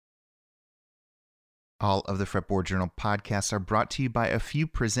All of the Fretboard Journal podcasts are brought to you by a few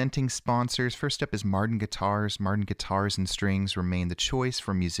presenting sponsors. First up is Martin Guitars. Martin Guitars and Strings remain the choice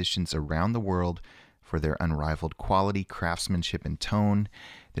for musicians around the world for their unrivaled quality, craftsmanship, and tone.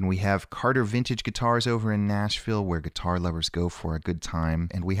 Then we have Carter Vintage Guitars over in Nashville, where guitar lovers go for a good time.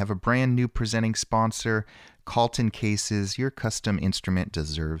 And we have a brand new presenting sponsor, Calton Cases. Your custom instrument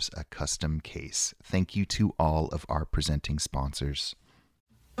deserves a custom case. Thank you to all of our presenting sponsors.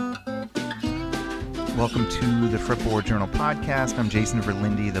 Welcome to the Fretboard Journal podcast. I'm Jason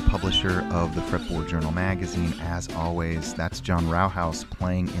Verlinde, the publisher of the Fretboard Journal magazine. As always, that's John Rauhaus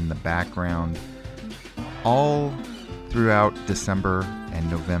playing in the background. All throughout December and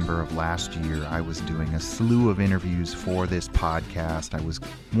November of last year, I was doing a slew of interviews for this podcast. I was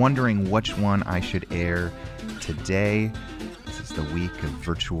wondering which one I should air today. This is the week of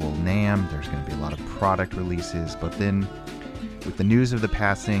virtual NAMM. There's going to be a lot of product releases, but then with the news of the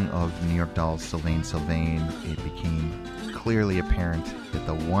passing of New York Dolls Sylvain, it became clearly apparent that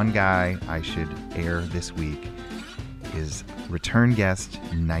the one guy I should air this week is return guest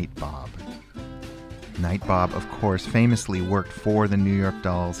Nitebob. Nitebob, of course, famously worked for the New York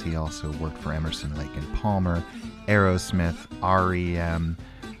Dolls. He also worked for Emerson, Lake and Palmer, Aerosmith, REM,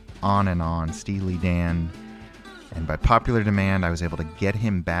 on, Steely Dan. And by popular demand, I was able to get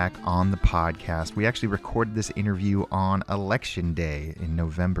him back on the podcast. We actually recorded this interview on Election Day in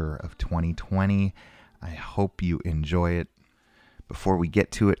November of 2020. I hope you enjoy it. Before we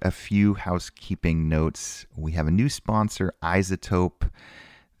get to it, a few housekeeping notes. We have a new sponsor, iZotope,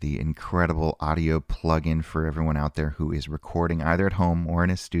 the incredible audio plugin for everyone out there who is recording either at home or in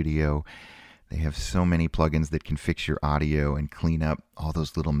a studio. They have so many plugins that can fix your audio and clean up all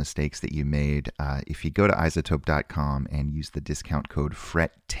those little mistakes that you made. If you go to iZotope.com and use the discount code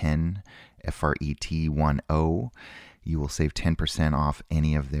FRET10, FRET10, you will save 10% off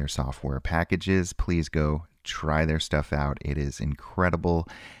any of their software packages. Please go try their stuff out. It is incredible.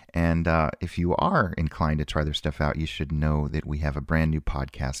 And if you are inclined to try their stuff out, you should know that we have a brand new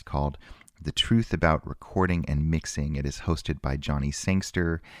podcast called The Truth About Recording and Mixing. It is hosted by Johnny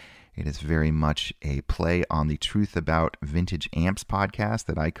Sangster. It is very much a play on the Truth About Vintage Amps podcast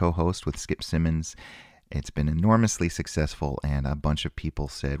that I co-host with Skip Simmons. It's been enormously successful, and a bunch of people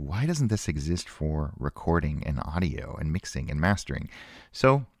said, why doesn't this exist for recording and audio and mixing and mastering?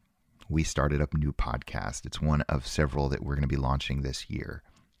 So we started a new podcast. It's one of several that we're going to be launching this year.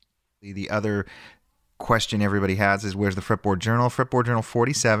 The other question everybody has is, where's the Fretboard Journal? Fretboard Journal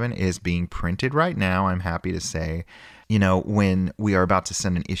 47 is being printed right now, I'm happy to say. You know, when we are about to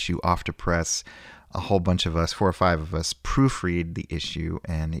send an issue off to press, a whole bunch of us, 4 or 5 of us, proofread the issue,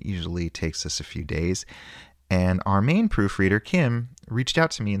 and it usually takes us a few days. And our main proofreader, Kim, reached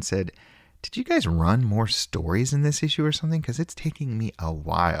out to me and said, did you guys run more stories in this issue or something? Because it's taking me a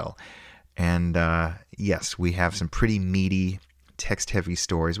while. And yes, we have some pretty meaty, text-heavy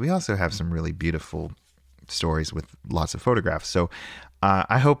stories. We also have some really beautiful stories with lots of photographs. So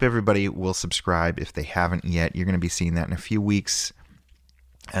I hope everybody will subscribe if they haven't yet. You're going to be seeing that in a few weeks.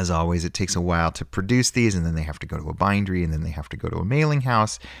 As always, it takes a while to produce these, and then they have to go to a bindery, and then they have to go to a mailing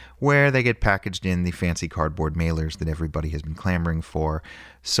house where they get packaged in the fancy cardboard mailers that everybody has been clamoring for.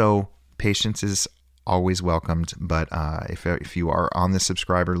 So patience is always welcomed, but if you are on the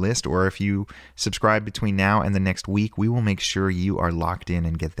subscriber list, or if you subscribe between now and the next week, we will make sure you are locked in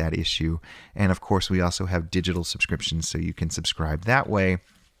and get that issue. And of course, we also have digital subscriptions, so you can subscribe that way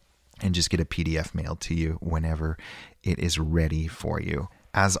and just get a PDF mailed to you whenever it is ready for you.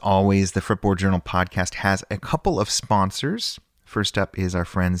 As always, the Fretboard Journal podcast has a couple of sponsors. First up is our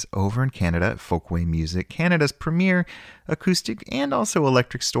friends over in Canada at Folkway Music, Canada's premier acoustic and also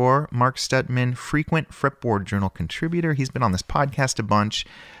electric store. Mark Stutman, frequent Fretboard Journal contributor. He's been on this podcast a bunch.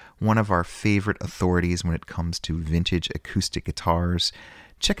 One of our favorite authorities when it comes to vintage acoustic guitars.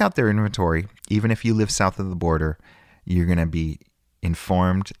 Check out their inventory. Even if you live south of the border, you're going to be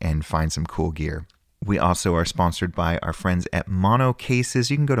informed and find some cool gear. We also are sponsored by our friends at Mono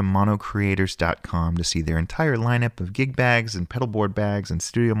Cases. You can go to monocreators.com to see their entire lineup of gig bags and pedalboard bags and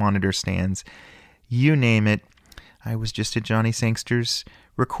studio monitor stands. You name it. I was just at Johnny Sangster's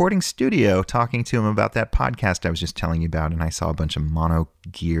recording studio talking to him about that podcast I was just telling you about, and I saw a bunch of mono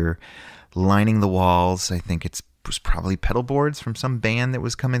gear lining the walls. I think it was probably pedal boards from some band that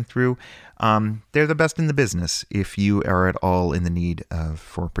was coming through. They're the best in the business. If you are at all in the need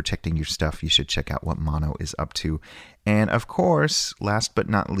for protecting your stuff, you should check out what Mono is up to. And of course, last but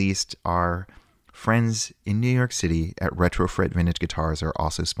not least, our friends in New York City at Retrofret Vintage Guitars are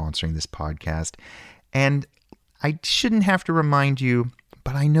also sponsoring this podcast. And I shouldn't have to remind you,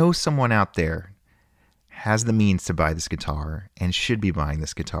 but I know someone out there has the means to buy this guitar and should be buying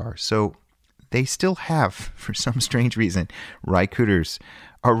this guitar. So they still have, for some strange reason, Ry Cooder's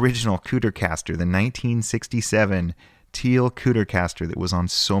original Coodercaster, the 1967 teal Coodercaster that was on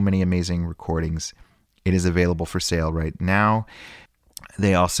so many amazing recordings. It is available for sale right now.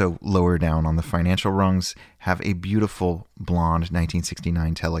 They also, lower down on the financial rungs, have a beautiful blonde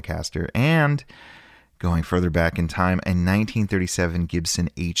 1969 Telecaster, and going further back in time, a 1937 Gibson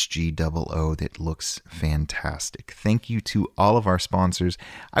HG00 that looks fantastic. Thank you to all of our sponsors.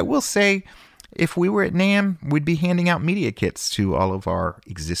 I will say, if we were at NAMM, we'd be handing out media kits to all of our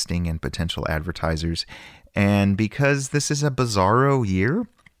existing and potential advertisers. And because this is a bizarro year,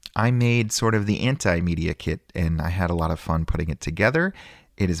 I made sort of the anti-media kit, and I had a lot of fun putting it together.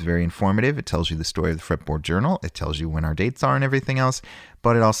 It is very informative. It tells you the story of the Fretboard Journal. It tells you when our dates are and everything else,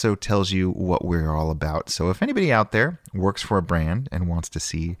 but it also tells you what we're all about. So if anybody out there works for a brand and wants to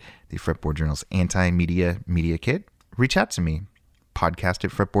see the Fretboard Journal's anti-media media kit, reach out to me,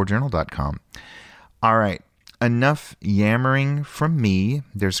 podcast@fretboardjournal.com. All right. Enough yammering from me.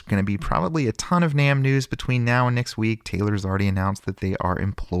 There's going to be probably a ton of NAMM news between now and next week. Taylor's already announced that they are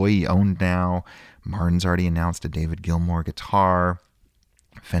employee-owned now. Martin's already announced a David Gilmour guitar.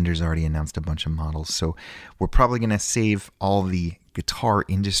 Fender's already announced a bunch of models. So we're probably going to save all the guitar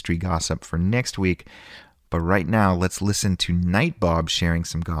industry gossip for next week. But right now, let's listen to Nitebob sharing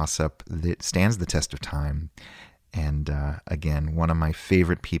some gossip that stands the test of time. And again, one of my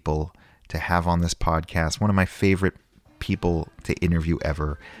favorite people to have on this podcast, one of my favorite people to interview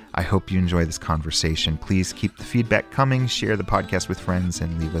ever. I hope you enjoy this conversation. Please keep the feedback coming, share the podcast with friends,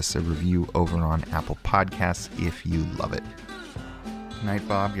 and leave us a review over on Apple Podcasts if you love it.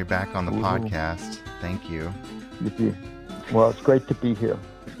 Nitebob, you're back on the podcast. Thank you. Well, it's great to be here.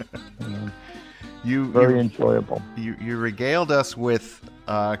 Very enjoyable. You regaled us with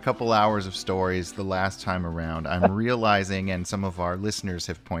a couple hours of stories the last time around. I'm realizing, and some of our listeners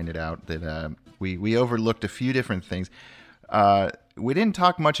have pointed out, that we overlooked a few different things. We didn't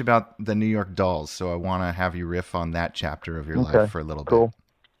talk much about the New York Dolls, so I want to have you riff on that chapter of your life for a little bit.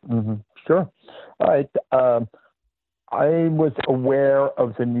 Mm-hmm. Sure. All right. I was aware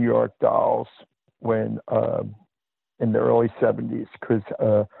of the New York Dolls when in the early 70s, because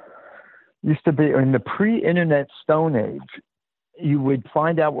used to be in the pre-internet Stone Age. You would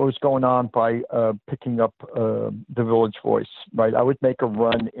find out what was going on by picking up the Village Voice, right? I would make a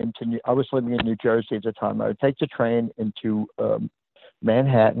run into I was living in New Jersey at the time. I would take the train into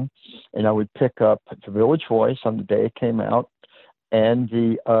Manhattan, and I would pick up the Village Voice on the day it came out, and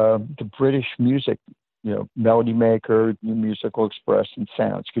the British music, Melody Maker, New Musical Express, and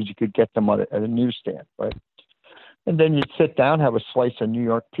Sounds, because you could get them at a newsstand, right? And then you'd sit down, have a slice of New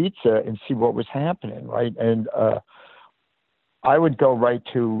York pizza, and see what was happening, right? And I would go right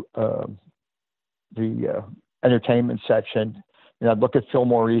to the entertainment section, and I'd look at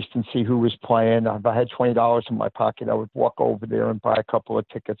Fillmore East and see who was playing. If I had $20 in my pocket, I would walk over there and buy a couple of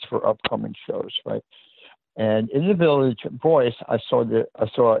tickets for upcoming shows, right? And in the Village Voice, I saw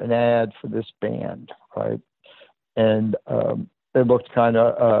an ad for this band, right? And it looked kind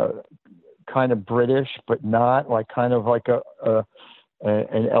of British, but not, like kind of like an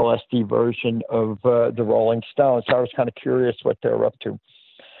LSD version of the Rolling Stones. So I was kind of curious what they were up to.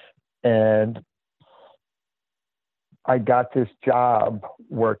 And I got this job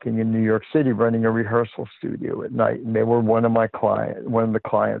working in New York City, running a rehearsal studio at night. And they were one of the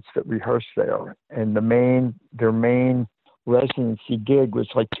clients that rehearsed there. And their main residency gig was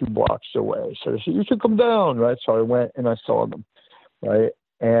like 2 blocks away. So they said, "You should come down," right? So I went and I saw them, right?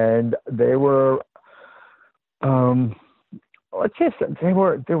 And they were, they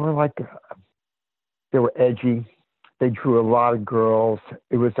were edgy. They drew a lot of girls.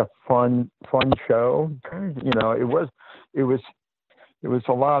 It was a fun show. It was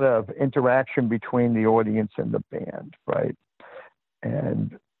a lot of interaction between the audience and the band, right?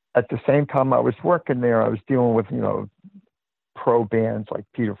 And at the same time I was working there, I was dealing with, pro bands like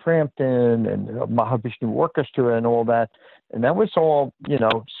Peter Frampton and Mahavishnu Orchestra and all that. And that was all,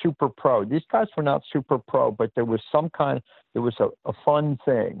 super pro. These guys were not super pro, but there was a fun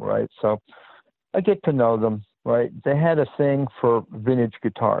thing, right? So I get to know them, right? They had a thing for vintage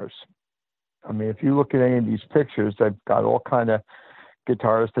guitars. I mean, if you look at any of these pictures, they've got all kind of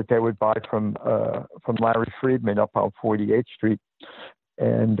guitars that they would buy from Larry Friedman up on 48th Street.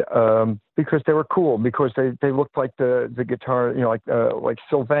 And because they were cool, because they looked like the guitar, like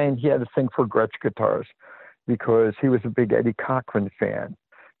Sylvain, he had a thing for Gretsch guitars because he was a big Eddie Cochran fan.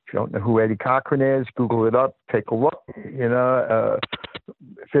 If you don't know who Eddie Cochran is, Google it up, take a look,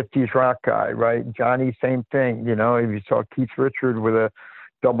 50s rock guy, right? Johnny, same thing, if you saw Keith Richard with a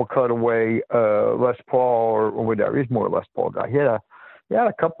double cutaway Les Paul or whatever, he's more a Les Paul guy. He had He had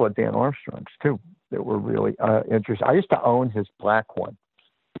a couple of Dan Armstrongs too that were really interesting. I used to own his black one.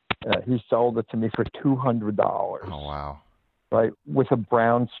 He sold it to me for $200. Oh, wow. Right, with a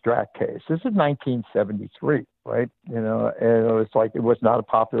brown Strat case. This is 1973, right? You know, and it was like, it was not a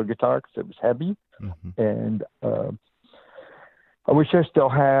popular guitar because it was heavy. Mm-hmm. And I wish I still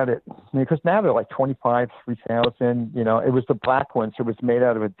had it. I mean, because now they're like 25, 3,000. You know, it was the black one, so it was made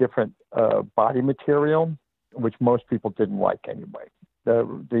out of a different body material, which most people didn't like anyway.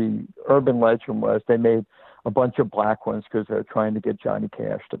 The urban legend was they made a bunch of black ones because they were trying to get Johnny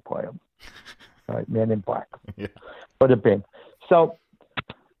Cash to play them. Right, Men in Black. Yeah. Would have been. So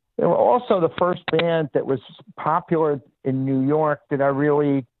they were also the first band that was popular in New York that I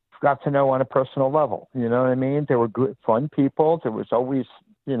really got to know on a personal level. You know what I mean? They were good, fun people. There was always,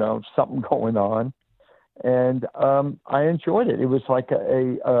 you know, something going on. And I enjoyed it. It was like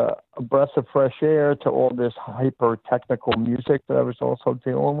a breath of fresh air to all this hyper technical music that I was also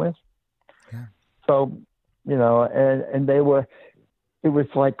dealing with. Yeah. So, you know, and they were, it was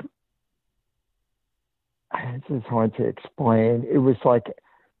like, this is hard to explain. It was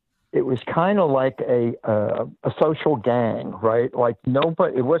kind of like a social gang, right? Like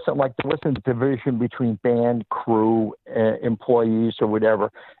nobody, it wasn't like there wasn't a division between band, crew, employees or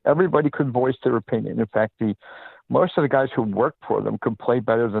whatever. Everybody could voice their opinion. In fact, most of the guys who worked for them could play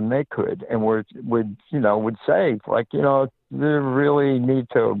better than they could, and would say like, you know, they really need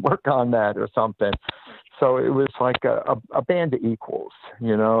to work on that or something. So it was like a band of equals,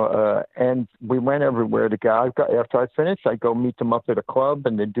 you know, and we went everywhere to go. After I finished, I'd go meet them up at a club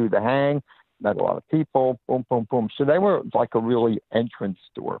and they'd do the hang. Met a lot of people, boom, boom, boom. So they were like a really entrance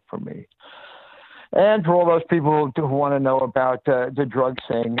door for me. And for all those people who want to know about the drug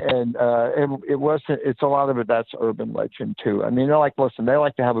thing, and it's a lot of it, that's urban legend too. I mean, they're like, listen, they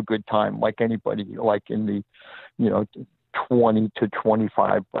like to have a good time like anybody, like in the, you know, 20 to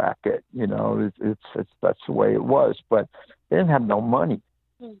 25 bracket, you know, it's that's the way it was, but they didn't have no money.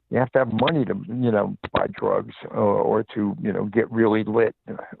 You have to have money to, you know, buy drugs or to, you know, get really lit.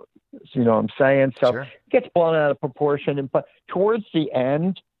 You know what I'm saying? So Sure. It gets blown out of proportion. But towards the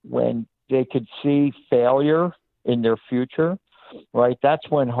end, when they could see failure in their future, right, that's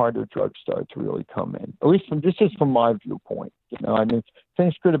when harder drugs start to really come in. At least this is from my viewpoint. You know, I mean,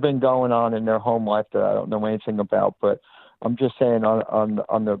 things could have been going on in their home life that I don't know anything about, but I'm just saying on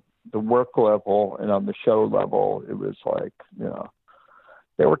the work level and on the show level, it was like, you know,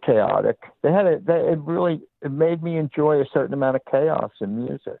 they were chaotic. It made me enjoy a certain amount of chaos in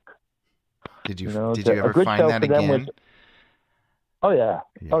music. Did you know, did you ever find that again? Oh yeah.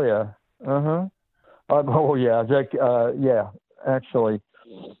 Oh yeah. Oh yeah. Yeah. Actually,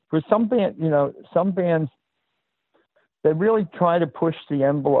 for some bands, they really try to push the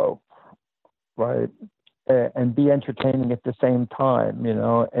envelope, right, and be entertaining at the same time, you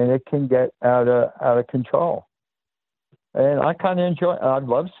know, and it can get out of control. And I kind of enjoy. I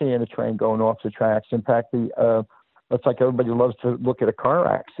love seeing a train going off the tracks. In fact, it's like everybody loves to look at a car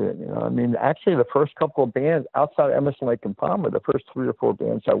accident. You know, I mean, actually, the first couple of bands outside of Emerson, Lake and Palmer, the first 3 or 4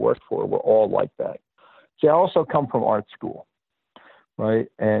 bands I worked for were all like that. See, I also come from art school, right?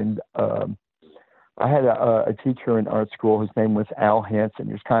 And I had a teacher in art school. His name was Al Hansen.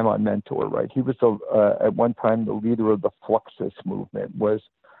 He was kind of my mentor, right? He was at one time the leader of the Fluxus movement,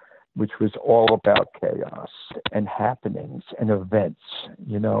 which was all about chaos and happenings and events,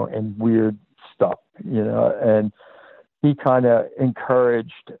 you know, and weird stuff, you know. And he kind of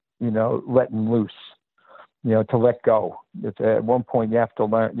encouraged, you know, letting loose, you know, to let go. At one point, you have to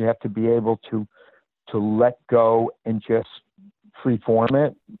learn. You have to be able to let go and just free form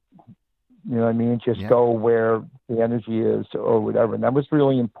it. You know what I mean? Just go where the energy is or whatever. And that was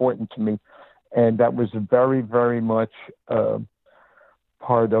really important to me. And that was very, very much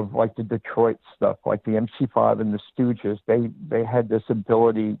part of like the Detroit stuff, like the MC5 and the Stooges. They had this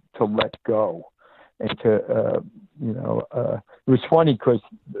ability to let go and to, it was funny because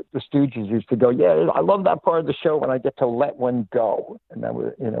the Stooges used to go, yeah, I love that part of the show when I get to let one go. And that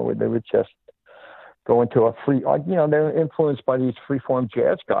was, you know, they would just go into a free, you know, they're influenced by these freeform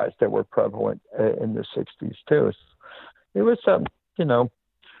jazz guys that were prevalent in the 60s too. It was, you know,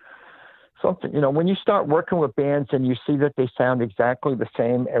 something, you know, when you start working with bands and you see that they sound exactly the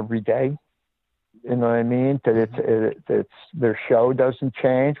same every day, you know what I mean? That it's their show doesn't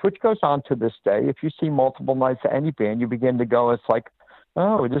change, which goes on to this day. If you see multiple nights of any band, you begin to go, it's like,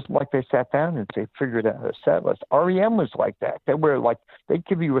 oh, it isn't like they sat down and they figured out a set list. REM was like that. They were like, they'd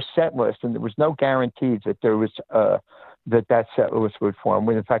give you a set list and there was no guarantees that there was, that set list would form.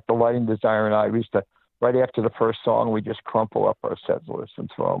 When in fact, the Lighting Desire and I used to, right after the first song, we just crumple up our set list and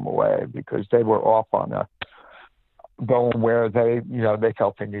throw them away because they were off on going where they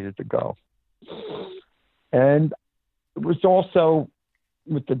felt they needed to go. And it was also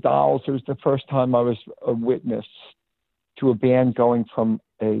with the Dolls, it was the first time I was a witness to a band going from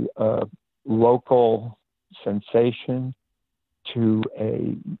a local sensation to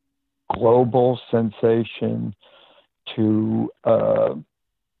a global sensation to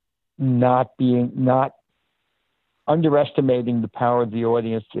not underestimating the power of the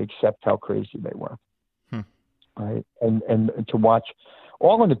audience to accept how crazy they were. Right. And to watch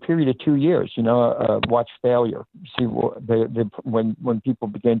all in a period of 2 years, watch failure, see when people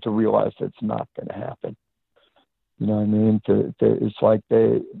begin to realize it's not going to happen. You know what I mean? It's like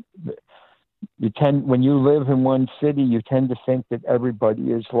when you live in one city, you tend to think that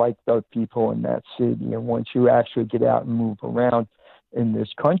everybody is like the people in that city. And once you actually get out and move around in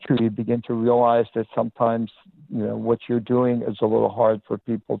this country, you begin to realize that sometimes, what you're doing is a little hard for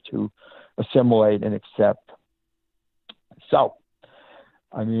people to assimilate and accept. So,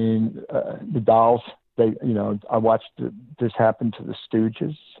 I mean, the Dolls, I watched this happen to the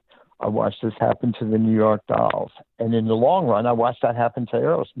Stooges. I watched this happen to the New York Dolls. And in the long run, I watched that happen to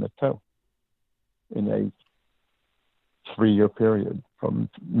Aerosmith too, in a 3-year period from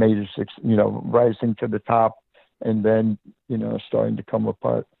major six, rising to the top and then, starting to come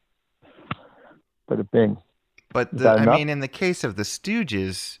apart. But bing. But in the case of the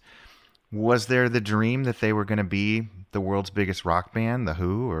Stooges, was there the dream that they were going to be the world's biggest rock band, the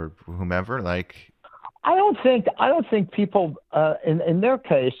Who or whomever? Like, I don't think people in their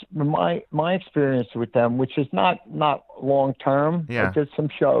case, my experience with them, which is not long term. Yeah. I did some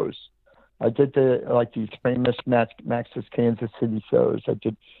shows. I did these famous Max's Kansas City shows. I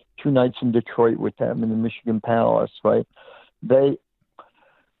did 2 nights in Detroit with them in the Michigan Palace. Right?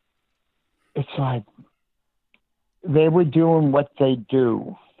 It's like they were doing what they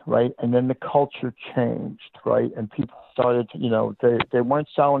do, right? And then the culture changed, right? And people started to, they weren't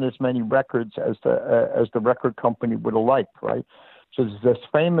selling as many records as the record company would have liked, right? So there's this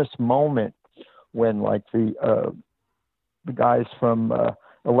famous moment when the guys from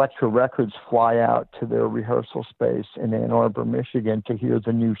Elektra Records fly out to their rehearsal space in Ann Arbor, Michigan to hear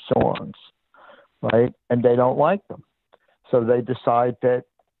the new songs, right? And they don't like them. So they decide that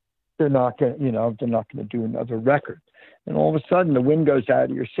they're not going to do another record. And all of a sudden the wind goes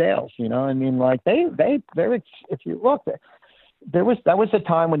out of your sails, they're, if you look, that was a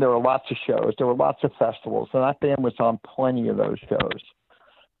time when there were lots of shows, there were lots of festivals, and that band was on plenty of those shows.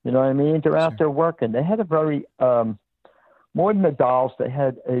 You know what I mean? They're out there working. They had a very, more than the Dolls, they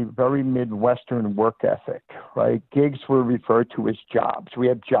had a very Midwestern work ethic, right? Gigs were referred to as jobs. We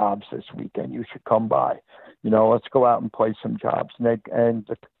have jobs this weekend. You should come by. Let's go out and play some jobs.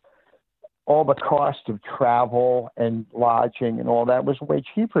 All the cost of travel and lodging and all that was way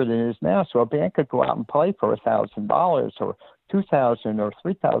cheaper than it is now. So a band could go out and play for $1,000 or $2,000 or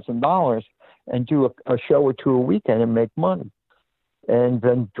 $3,000 and do a show or two a weekend and make money. And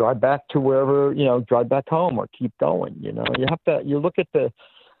then drive back to wherever, drive back home or keep going. You look at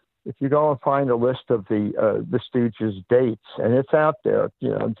if you go and find a list of the Stooges dates, and it's out there,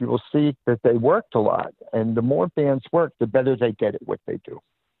 you will see that they worked a lot. And the more bands work, the better they get at what they do.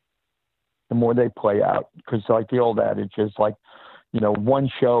 The more they play out, because like the old adage is one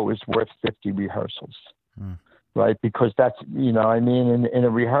show is worth 50 rehearsals, right? Because that's, in a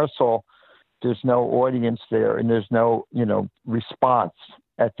rehearsal, there's no audience there and there's no, response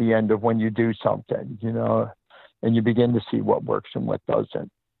at the end of when you do something, and you begin to see what works and what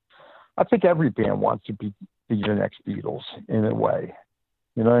doesn't. I think every band wants to be the next Beatles in a way.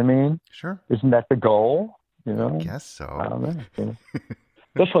 You know what I mean? Sure. Isn't that the goal? I guess so. I don't know.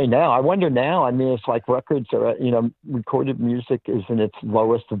 Especially now. I wonder now, it's like records are, recorded music is in its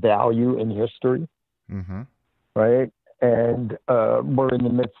lowest value in history. Mm-hmm. Right? And we're in the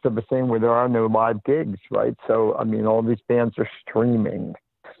midst of a thing where there are no live gigs, right? So, all these bands are streaming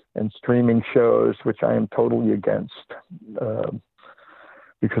and streaming shows, which I am totally against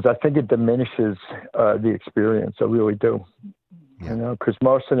because I think it diminishes the experience. I really do. Yeah. Because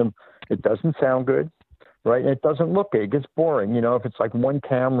most of them, it doesn't sound good. Right. And it doesn't look big. It's boring. If it's like one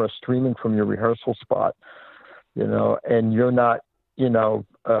camera streaming from your rehearsal spot, and you're not, you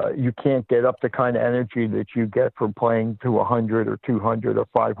can't get up the kind of energy that you get from playing to 100 or 200 or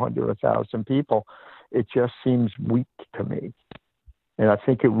 500 or 1,000 people. It just seems weak to me. And I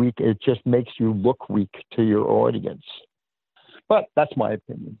think it just makes you look weak to your audience. But that's my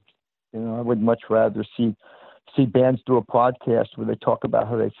opinion. I would much rather see bands do a podcast where they talk about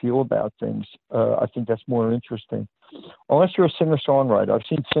how they feel about things. I think that's more interesting. Unless you're a singer-songwriter. I've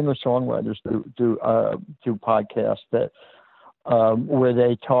seen singer-songwriters do podcasts that where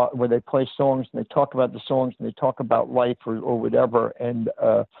they play songs and they talk about the songs and they talk about life or whatever. And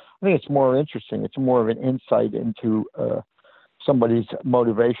I think it's more interesting. It's more of an insight into somebody's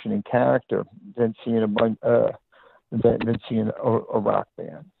motivation and character than seeing than seeing a rock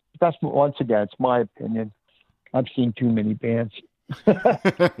band. That's, once again, it's my opinion. I've seen too many bands.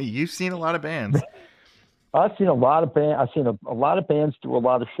 You've seen a lot of bands. I've seen a lot of bands. I've seen a lot of bands do a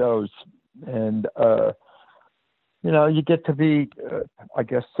lot of shows, and you get to be, I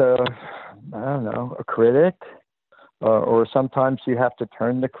guess, I don't know, a critic, or sometimes you have to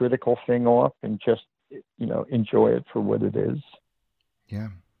turn the critical thing off and just, enjoy it for what it is. Yeah.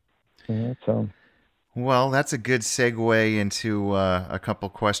 Yeah. So. Well, that's a good segue into a couple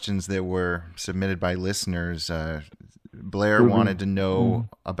questions that were submitted by listeners. Blair wanted to know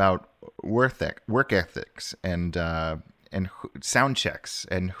about work ethics and sound checks,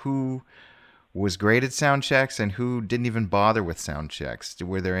 and who was great at sound checks and who didn't even bother with sound checks.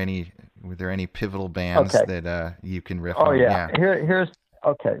 Were there any pivotal bands that you can riff on? Oh yeah. Here's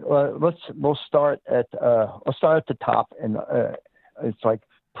okay. We'll start at the top, and it's like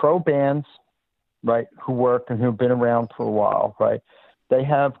pro bands, right, who work and who've been around for a while, right? They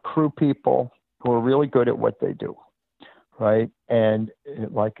have crew people who are really good at what they do, right? And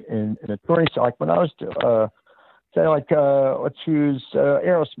like in a touring, so like when I was say like let's use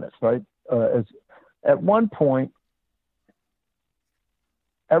Aerosmith, right? At one point,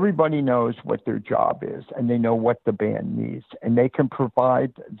 everybody knows what their job is, and they know what the band needs, and they can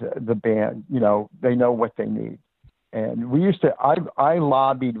provide the band. They know what they need. And we used to. I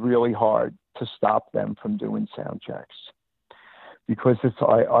lobbied really hard to stop them from doing sound checks, because it's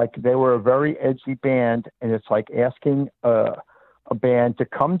like they were a very edgy band, and it's like asking a band to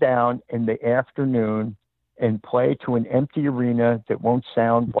come down in the afternoon and play to an empty arena that won't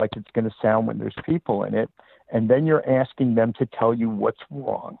sound like it's going to sound when there's people in it, and then you're asking them to tell you what's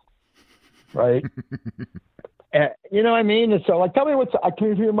wrong, right? And, you know what I mean? And so, like, tell me I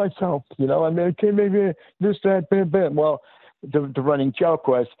can't hear myself, I can't make this, that, bam. Well, the running joke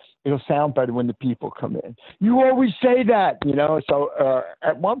was, it'll sound better when the people come in. You always say that, So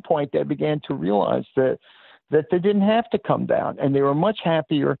at one point, they began to realize that they didn't have to come down, and they were much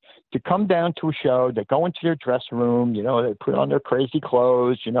happier to come down to a show. They go into their dressing room, they put on their crazy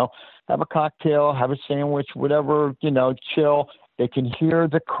clothes, have a cocktail, have a sandwich, whatever, chill. They can hear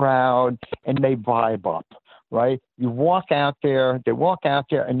the crowd, and they vibe up, right? You walk out there, they walk out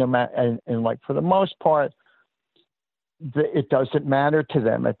there, and no matter, and like for the most part, it doesn't matter to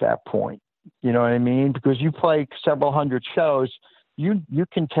them at that point. You know what I mean? Because you play several hundred shows, you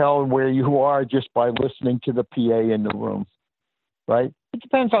can tell where you are just by listening to the PA in the room, right? It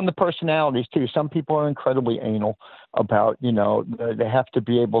depends on the personalities too. Some people are incredibly anal about, they have to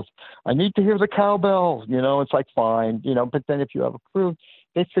be able. I need to hear the cowbell. It's like fine, But then if you have a crew,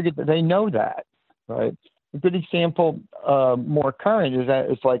 they figure that they know that, right? A good example, more current, is that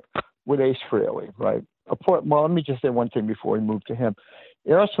it's like with Ace Frehley, right? Well, let me just say one thing before we move to him.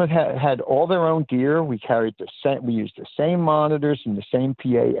 Aerosmith had all their own gear. We we used the same monitors and the same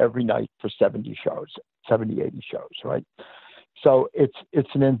PA every night for 70 shows, 70, 80 shows, right? So it's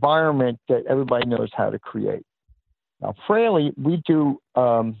an environment that everybody knows how to create. Now, Fraley, we do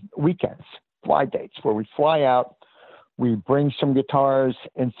weekends, fly dates, where we fly out, we bring some guitars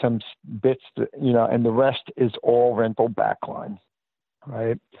and some bits, and the rest is all rental backline,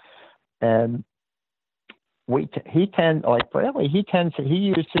 right? And he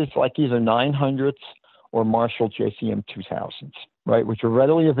uses like either 900s or Marshall JCM 2000s, right, which are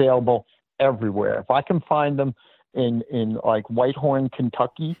readily available everywhere. If I can find them in like Whitehorn,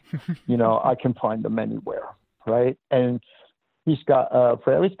 Kentucky, I can find them anywhere, right? And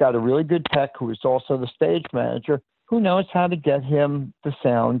Fraley's got a really good tech who is also the stage manager, who knows how to get him the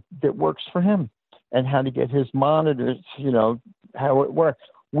sound that works for him and how to get his monitors, how it works.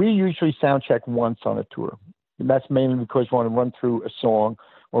 We usually sound check once on a tour. And that's mainly because we want to run through a song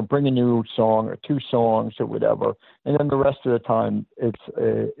or bring a new song or two songs or whatever. And then the rest of the time, it's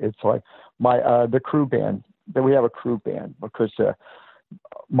like the crew band. That we have a crew band because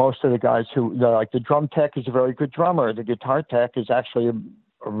most of the guys like the drum tech is a very good drummer. The guitar tech is actually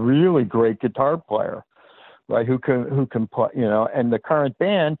a really great guitar player, right? Who can play, and the current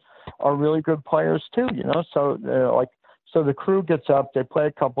band are really good players too, So So the crew gets up, they play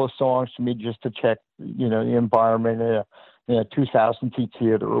a couple of songs to me just to check, the environment in a 2,000 seat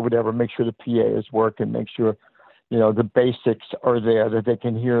theater or whatever, make sure the PA is working, make sure, the basics are there, that they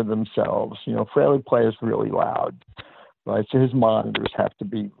can hear themselves. Fraley plays really loud, right? So his monitors have to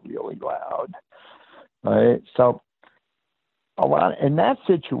be really loud, right? So a lot in that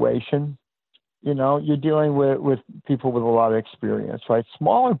situation, you're dealing with people with a lot of experience, right?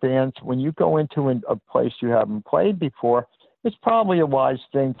 Smaller bands, when you go into a place you haven't played before, it's probably a wise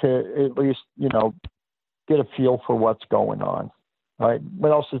thing to at least, get a feel for what's going on, right?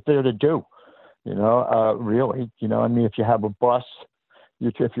 What else is there to do? Really, if you have a bus,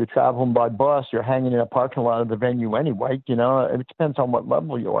 if you're traveling by bus, you're hanging in a parking lot of the venue anyway. It depends on what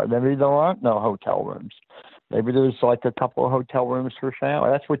level you are. Maybe there aren't no hotel rooms. Maybe there's like a couple of hotel rooms for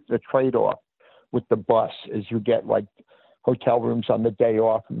shower. That's what the trade-off with the bus is. You get like hotel rooms on the day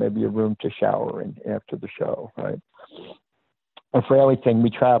off and maybe a room to shower in after the show, right? And for everything, we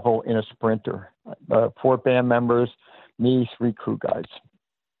travel in a Sprinter. 4 band members, me, 3 crew guys.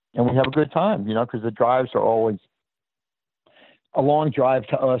 And we have a good time, because the drives are always, a long drive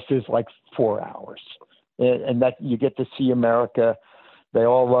to us is like 4 hours. And that you get to see America. They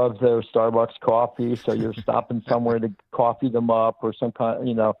all love their Starbucks coffee, so you're stopping somewhere to coffee them up or some kind,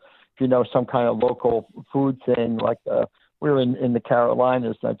 if some kind of local food thing. Like we were in the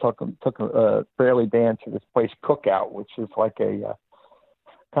Carolinas, and I took a Fairley band to this place, Cookout, which is like a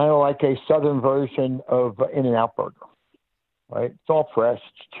kind of like a southern version of In-N-Out Burger, right? It's all fresh,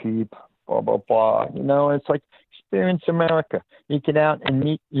 it's cheap, blah blah blah. It's like experience America. You get out and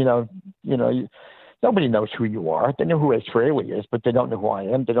meet, nobody knows who you are. They know who Ace Frehley is, but they don't know who I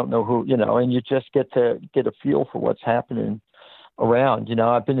am. They don't know who, and you just get to get a feel for what's happening around.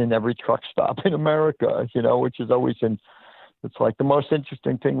 I've been in every truck stop in America, which is always it's like the most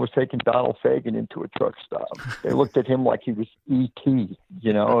interesting thing was taking Donald Fagen into a truck stop. They looked at him like he was E.T.,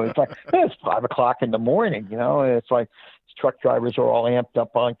 It's like, it's 5 o'clock in the morning, and it's like truck drivers are all amped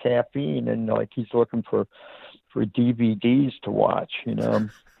up on caffeine and like he's looking for DVDs to watch,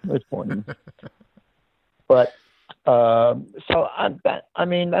 It's funny. But so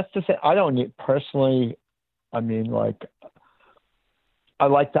that's to say, I don't need personally. I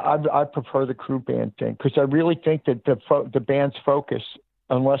prefer the crew band thing because I really think that the band's focus,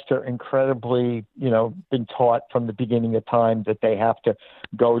 unless they're incredibly, been taught from the beginning of time that they have to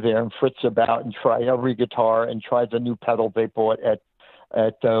go there and fritz about and try every guitar and try the new pedal they bought at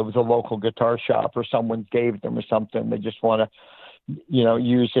the local guitar shop or someone gave them or something. They just want to,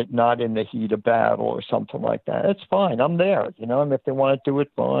 use it not in the heat of battle or something like that. It's fine. I'm there, and if they want to do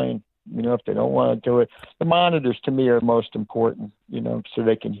it, fine. If they don't want to do it, the monitors to me are most important, so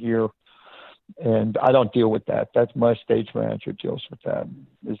they can hear. And I don't deal with that. That's my stage manager deals with that.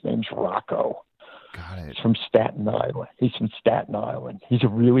 His name's Rocco. Got it. He's from Staten Island. He's a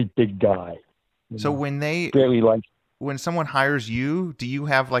really big guy. So when someone hires you, do you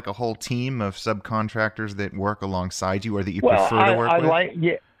have like a whole team of subcontractors that work alongside you or that you prefer to work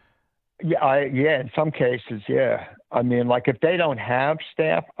with? In some cases, yeah. Like if they don't have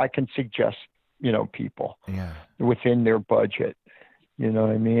staff, I can suggest, people within their budget. You know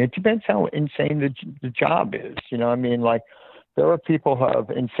what I mean? It depends how insane the job is. Like there are people who have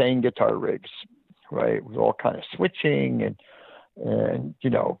insane guitar rigs, right? With all kind of switching and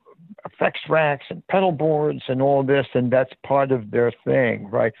effects racks and pedal boards and all this, and that's part of their thing,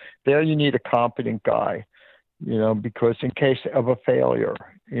 right? There you need a competent guy, because in case of a failure,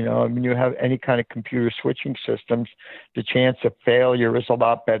 you have any kind of computer switching systems, the chance of failure is a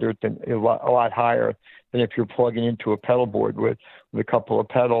lot higher than if you're plugging into a pedal board with a couple of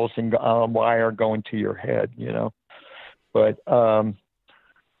pedals and a wire going to your head, But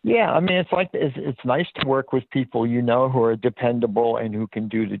it's like it's nice to work with people who are dependable and who can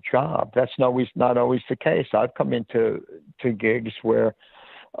do the job. That's not always the case. I've come into gigs where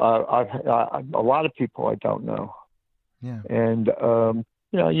I've a lot of people I don't know. Yeah. And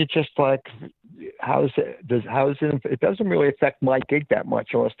you just like, it doesn't really affect my gig that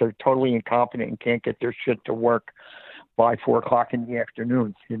much unless they're totally incompetent and can't get their shit to work by 4 o'clock in the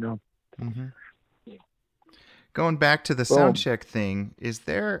afternoon, Mm-hmm. Going back to the sound check thing, is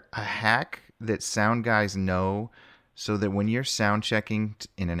there a hack that sound guys know so that when you're sound checking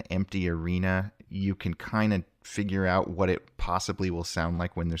in an empty arena, you can kind of figure out what it possibly will sound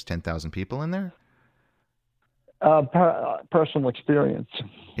like when there's 10,000 people in there? Personal experience.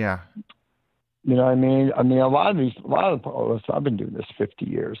 Yeah. A lot of I've been doing this 50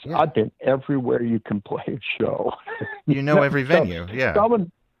 years. Yeah. I've been everywhere you can play a show. Every venue. Yeah.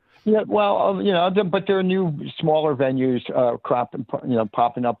 But there are new, smaller venues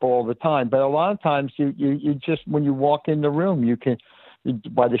popping up all the time. But a lot of times, you just when you walk in the room, you can,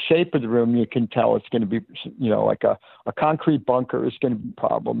 by the shape of the room, you can tell it's going to be, like a concrete bunker is going to be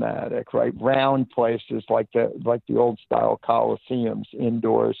problematic, right? Round places like the old style coliseums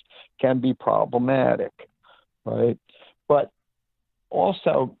indoors can be problematic, right? But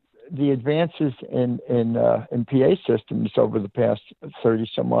also, the advances in PA systems over the past 30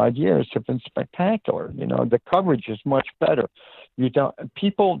 some odd years have been spectacular. The coverage is much better.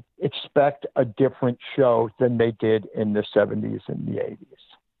 People expect a different show than they did in the 70s and the 80s,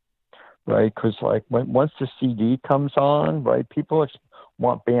 right? Because once the CD comes on, right, people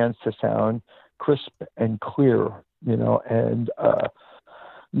want bands to sound crisp and clear, and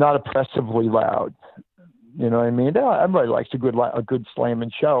not oppressively loud. You know what I mean? Everybody likes a good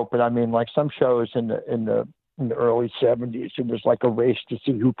slamming show, but I mean, like some shows in the early 70s, it was like a race to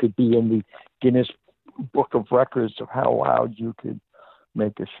see who could be in the Guinness Book of Records of how loud you could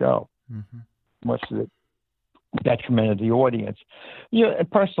make a show, much to the detriment of the audience. A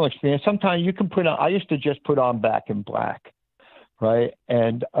personal experience. Sometimes you can put on. I used to just put on Back in Black, right,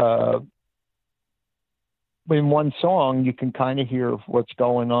 and in one song you can kind of hear what's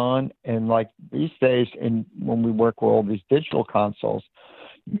going on. And like these days, when we work with all these digital consoles,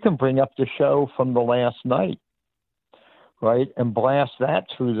 you can bring up the show from the last night, right, and blast that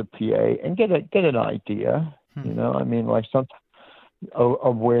through the PA and get an idea. I mean, like sometimes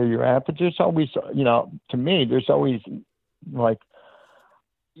of where you're at, but there's always, to me, there's always like,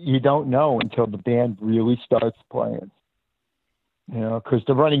 you don't know until the band really starts playing, because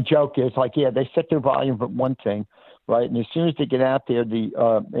the running joke is like, yeah, they set their volume at one thing, right? And as soon as they get out there,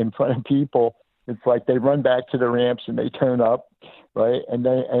 in front of people, it's like they run back to their amps and they turn up, right? And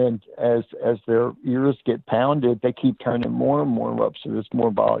as their ears get pounded, they keep turning more and more up, so there's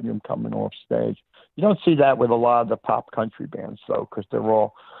more volume coming off stage. You don't see that with a lot of the pop country bands, though, because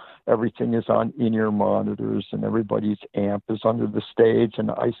everything is on in-ear monitors and everybody's amp is under the stage and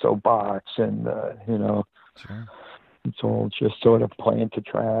the ISO box, and Sure. It's all just sort of playing to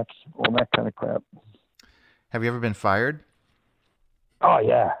tracks, all that kind of crap. Have you ever been fired? Oh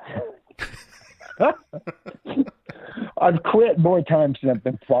yeah. I've quit more times than I've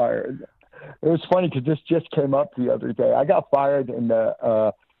been fired. It was funny because this just came up the other day. I got fired in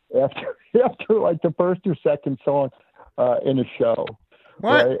the after like the first or second song in a show.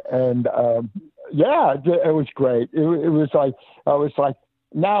 What? Right? And yeah, it was great. It was like, I was like,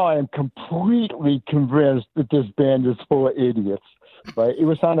 now I am completely convinced that this band is full of idiots. Right? It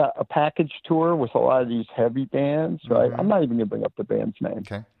was on a package tour with a lot of these heavy bands. Right? I'm not even going to bring up the band's name.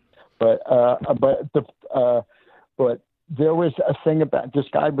 Okay. But there was a thing about this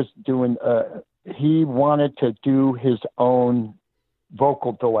guy was doing. He wanted to do his own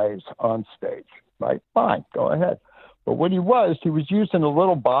vocal delays on stage. Right? Fine, go ahead. But what he was using a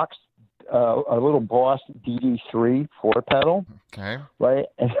little Boss DD3 4 pedal. Okay. Right?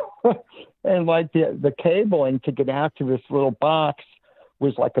 And like the cabling to get out to this little box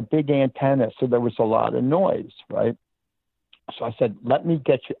was like a big antenna, so there was a lot of noise, right? So I said,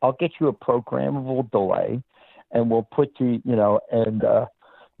 I'll get you a programmable delay, and we'll put you'll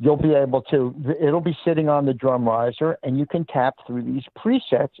be able to, it'll be sitting on the drum riser, and you can tap through these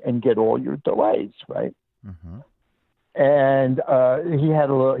presets and get all your delays, right? Mm-hmm. And he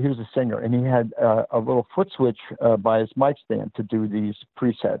was a singer, and he had a little foot switch by his mic stand to do these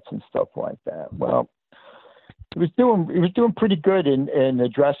presets and stuff like that. Well, he was doing pretty good in the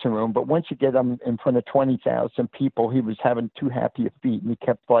dressing room, but once you get him in front of 20,000 people, he was having too happy a feet, and he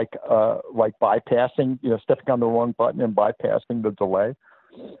kept like bypassing, stepping on the wrong button and bypassing the delay,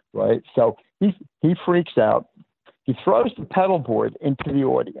 right? So he freaks out. He throws the pedal board into the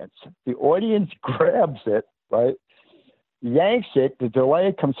audience. The audience grabs it, right? Yanks it, the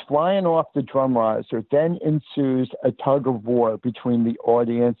delay comes flying off the drum riser. Then ensues a tug of war between the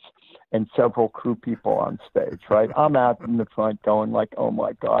audience and several crew people on stage, right? I'm out in the front going like, oh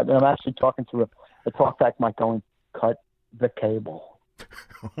my God. And I'm actually talking to a talkback mic going, cut the cable.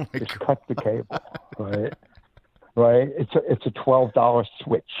 Oh my Just God. cut the cable, right? Right? It's a $12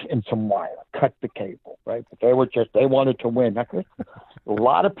 switch and some wire. Cut the cable, right? But they wanted to win. A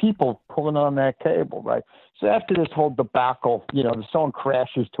lot of people pulling on that cable, right? So after this whole debacle, the song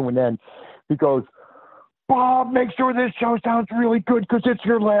crashes to an end. He goes, Bob, make sure this show sounds really good because it's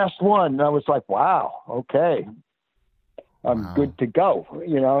your last one. And I was like, wow, okay. I'm good to go,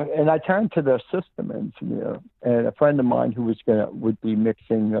 And I turned to the system engineer, and a friend of mine who would be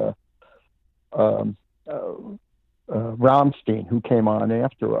mixing Rammstein, who came on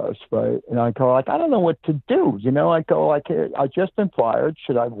after us, right? And I go like, I don't know what to do, I go like, I just been fired.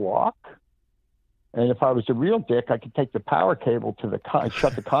 Should I walk? And if I was a real dick, I could take the power cable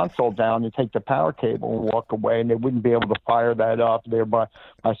shut the console down and take the power cable and walk away, and they wouldn't be able to fire that up thereby.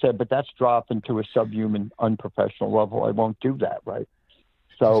 I said, but that's dropping to a subhuman, unprofessional level. I won't do that, right?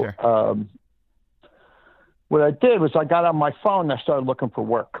 So Sure. What I did was I got on my phone and I started looking for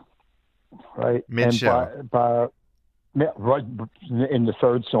work, right? Mid-show. And Yeah, right in the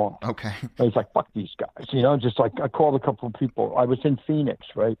third song. Okay. I was like, fuck these guys, you know, just like I called a couple of people. I was in Phoenix,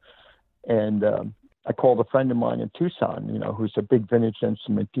 right? And I called a friend of mine in Tucson, you know, who's a big vintage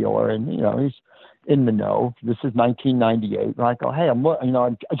instrument dealer, and you know, he's in the know. This is 1998, and I go, hey, you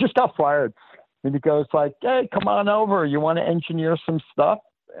know, I just got fired, and he goes like, hey, come on over. You want to engineer some stuff?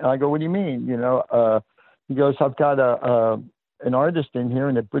 And I go, what do you mean? You know, he goes, I've got an artist in here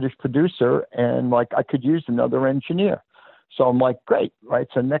and a British producer, and like I could use another engineer. So I'm like, great, right?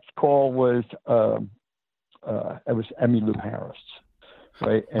 So next call was it was Emmylou Harris,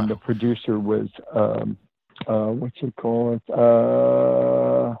 right? And the producer was what's it called?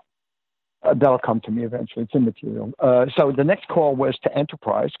 That'll come to me eventually. It's immaterial. So the next call was to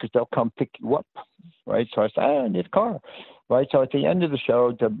Enterprise because they'll come pick you up, right? So I said, I need a car, right? So at the end of the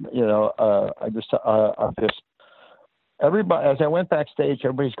show, I just everybody, as I went backstage,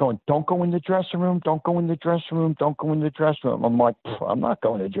 everybody's going, don't go in the dressing room, don't go in the dressing room, don't go in the dressing room. I'm like, I'm not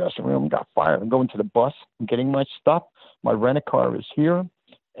going to the dressing room. I got fired. I'm going to the bus. I'm getting my stuff. My rent-a-car is here,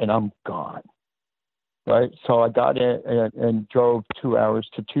 and I'm gone, right? So I got in and drove 2 hours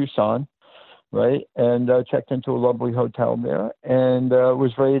to Tucson, right, and checked into a lovely hotel there and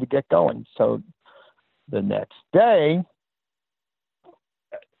was ready to get going. So the next day,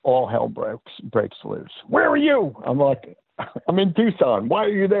 all hell breaks loose. Where are you? I'm like, I'm in Tucson. Why are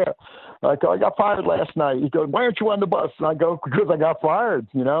you there? I go, I got fired last night. He goes, why aren't you on the bus? And I go, because I got fired,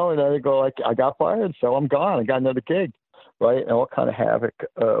 you know. And I go, like, I got fired, so I'm gone. I got another gig, right? And all kind of havoc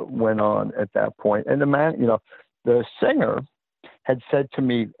went on at that point. And the man, you know, the singer had said to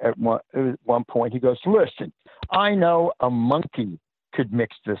me at one point, he goes, listen, I know a monkey could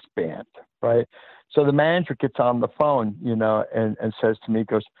mix this band, right? So the manager gets on the phone, you know, and says to me, he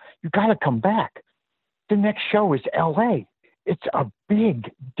goes, you got to come back. The next show is L.A. It's a big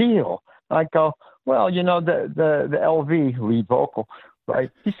deal. I go, well, you know, the LV lead vocal,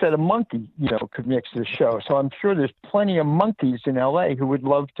 right? He said a monkey, you know, could mix this show. So I'm sure there's plenty of monkeys in L.A. who would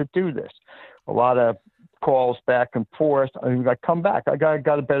love to do this. A lot of calls back and forth. I mean, I come back. I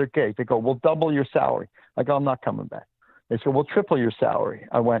got a better gig. They go, we'll double your salary. I go, I'm not coming back. They said, we'll triple your salary.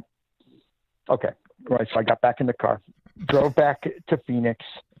 I went, okay. Right. So I got back in the car, drove back to Phoenix,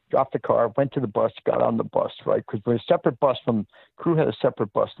 dropped the car, went to the bus, got on the bus, right? Because we're a separate bus crew had a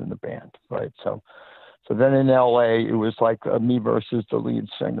separate bus in the band, right? So then in LA, it was like me versus the lead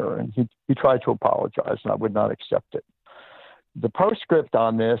singer. And he tried to apologize and I would not accept it. The postscript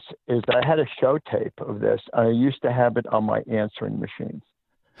on this is that I had a show tape of this. I used to have it on my answering machine.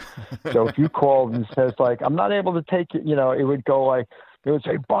 So if you called and says like, I'm not able to take it, you know, it would go like, it would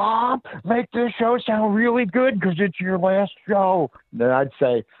say, Bob, make this show sound really good because it's your last show. And then I'd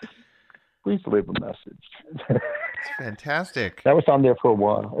say, please leave a message. It's fantastic. That was on there for a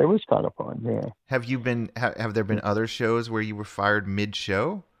while. It was kind of fun, yeah. Have there been other shows where you were fired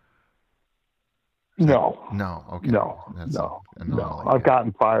mid-show? No. No, okay. No. I've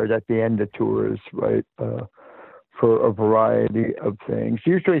gotten fired at the end of tours, right, for a variety of things,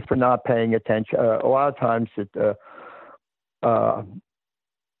 usually for not paying attention. A lot of times this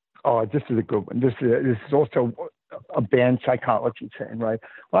is a good one. This is also a band psychology thing, right?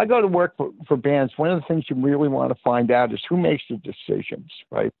 When I go to work for bands, one of the things you really want to find out is who makes the decisions,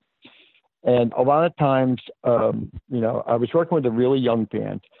 right? And a lot of times, you know, I was working with a really young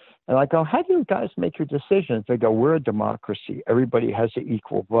band, and I go, how do you guys make your decisions? They go, we're a democracy. Everybody has an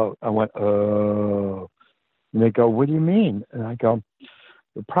equal vote. I went, oh. And they go, what do you mean? And I go,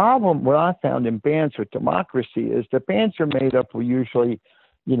 the problem, what I found in bands with democracy is that bands are made up of usually,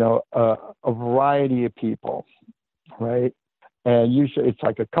 you know, a variety of people, right? And usually it's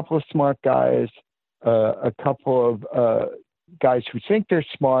like a couple of smart guys, a couple of guys who think they're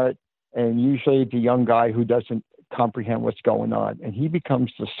smart, and usually the young guy who doesn't comprehend what's going on, and he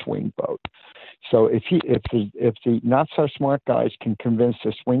becomes the swing boat. So if the not so smart guys can convince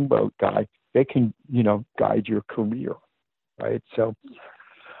the swing boat guy, they can, you know, guide your career, right? So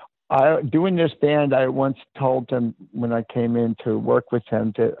doing this band, I once told them when I came in to work with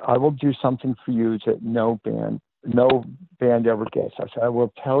them that I will do something for you that no band ever gets. I said, I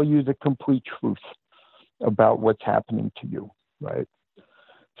will tell you the complete truth about what's happening to you, right?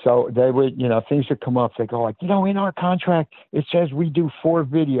 So they would, you know, things would come up. They go like, you know, in our contract, it says we do 4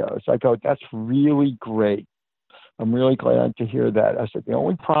 videos. I go, that's really great. I'm really glad to hear that. I said, the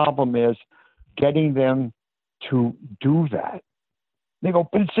only problem is getting them to do that. They go,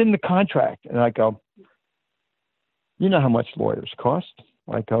 but it's in the contract. And I go, you know how much lawyers cost?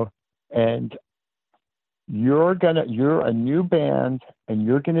 I go, and you're a new band and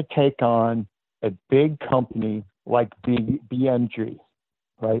you're going to take on a big company like BMG,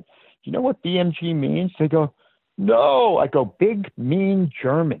 right? Do you know what BMG means? They go, No, I go, big mean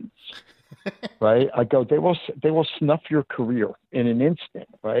Germans, right? I go, they will snuff your career in an instant,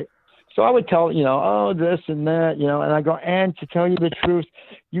 right? So I would tell, oh, this and that, and I go, and to tell you the truth,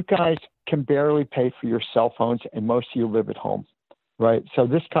 you guys can barely pay for your cell phones, and most of you live at home, right? So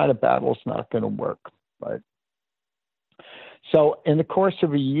this kind of battle is not going to work, right? So in the course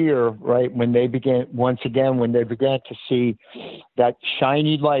of a year, right, when they began to see that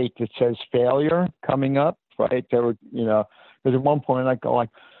shiny light that says failure coming up, right, there were, because at one point I go like,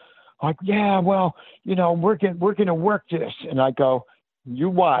 yeah, well, we're going to work this. And I go, you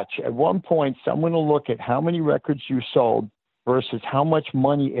watch. At one point, someone will look at how many records you sold versus how much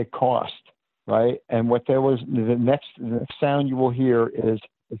money it cost, right? And the next sound you will hear is,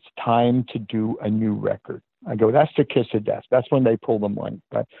 it's time to do a new record. I go, that's the kiss of death. That's when they pull the money,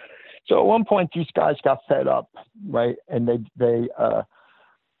 right? So at one point, these guys got fed up, right? And they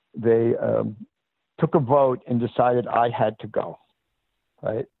took a vote and decided I had to go,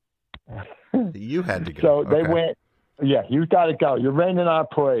 right? You had to go. So they went, yeah, you got to go. You're raining our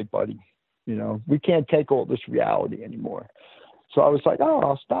parade, buddy. We can't take all this reality anymore. So I was like, oh,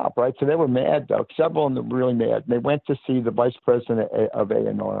 I'll stop, right? So they were mad, though. Several of them were really mad. They went to see the vice president of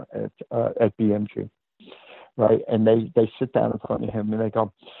A&R at BMG, right? And they sit down in front of him, and they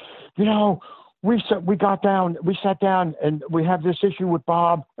go, we sat down, and we have this issue with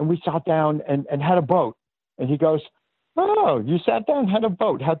Bob, and we sat down and had a vote. And he goes, oh, you sat down and had a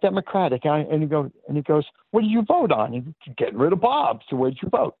vote. How democratic. And he goes, what did you vote on? And getting rid of Bob. So where'd you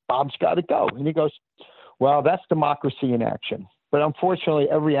vote? Bob's got to go. And he goes, well, that's democracy in action. But unfortunately,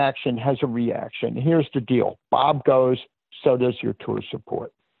 every action has a reaction. Here's the deal. Bob goes, so does your tour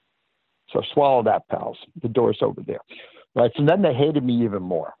support. So swallow that, pals. The door's over there. Right. So then they hated me even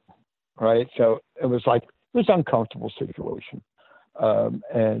more. Right. So it was an uncomfortable situation. So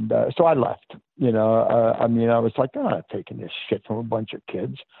I left, I was like, I'm not taking this shit from a bunch of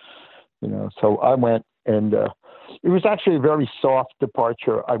kids, so I went, and it was actually a very soft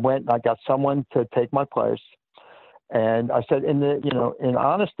departure. I went and I got someone to take my place. And I said, in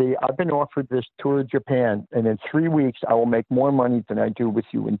honesty, I've been offered this tour of Japan, and in 3 weeks, I will make more money than I do with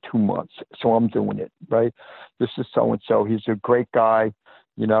you in 2 months. So I'm doing it, right? This is so-and-so. He's a great guy.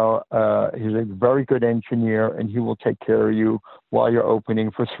 He's a very good engineer, and he will take care of you while you're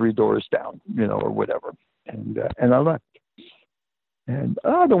opening for 3 doors down, or whatever. And I left. And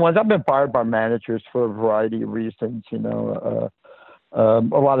other ones, I've been fired by managers for a variety of reasons, a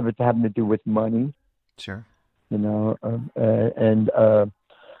lot of it having to do with money. Sure.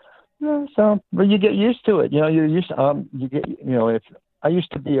 So, but you get used to it. You're used. You get. If I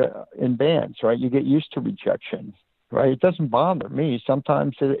used to be in bands, right? You get used to rejection, right? It doesn't bother me.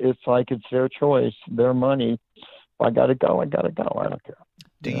 Sometimes it's like it's their choice, their money. If I gotta go, I gotta go. I don't care.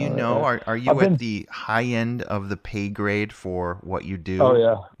 Do you know? Are you at the high end of the pay grade for what you do? Oh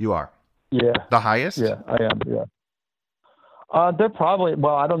yeah, you are. Yeah, the highest. Yeah, I am. Yeah. They're probably,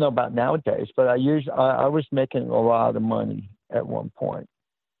 well, I don't know about nowadays, but I was making a lot of money at one point.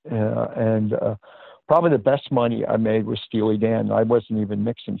 And probably the best money I made was Steely Dan. I wasn't even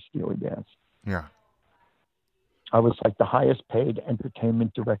mixing Steely Dan. Yeah. I was like the highest paid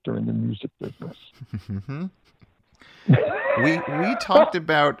entertainment director in the music business. we talked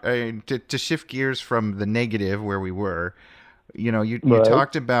about, to shift gears from the negative where we were, you right.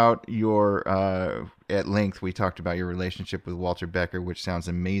 Talked about your, at length, we talked about your relationship with Walter Becker, which sounds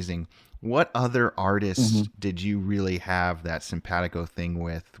amazing. What other artists did you really have that simpatico thing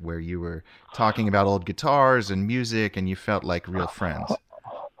with, where you were talking about old guitars and music and you felt like real friends?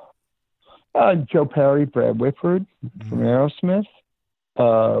 Joe Perry, Brad Whitford from Aerosmith.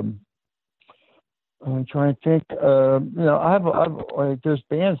 I'm trying to think. There's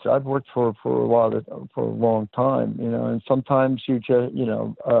bands I've worked for a long time. And sometimes you just,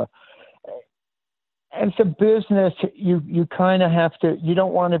 as a business, you kind of have to. You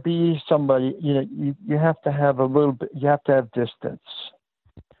don't want to be somebody. You have to have a little bit. You have to have distance,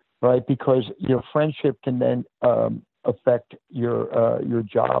 right? Because your friendship can then affect your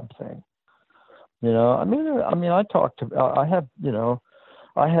job thing. I talked to.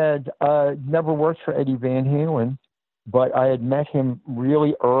 I had never worked for Eddie Van Halen, but I had met him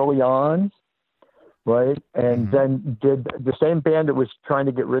really early on, right? And then did the same band that was trying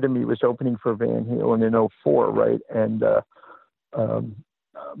to get rid of me was opening for Van Halen in '04, right? And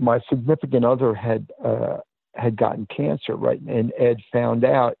my significant other had gotten cancer, right? And Ed found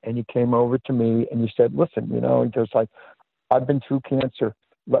out, and he came over to me and he said, "Listen, he goes like, I've been through cancer.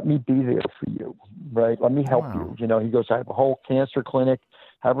 Let me be there for you, right? Let me help you." He goes, "I have a whole cancer clinic.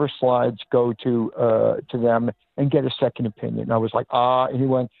 Have her slides go to them and get a second opinion." And I was like, and he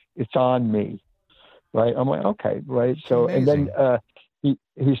went, "It's on me." right? I'm like, okay, right. It's So, and then amazing.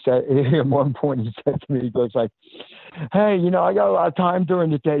 he said at one point he said to me, he goes like, "Hey, I got a lot of time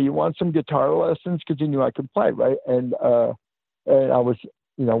during the day. You want some guitar lessons?" Because he knew I could play, right? And I was,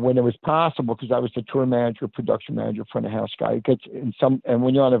 when it was possible, because I was the tour manager, production manager, front of house guy. It gets in some, and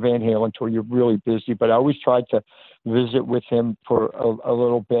when you're on a Van Halen tour, you're really busy. But I always tried to visit with him for a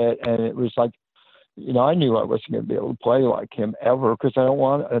little bit, and it was like, I knew I wasn't going to be able to play like him ever because I don't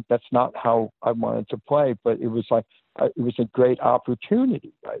want. That's not how I wanted to play. But it was like it was a great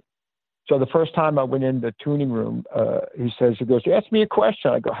opportunity, right? So the first time I went in the tuning room, he goes, ask me a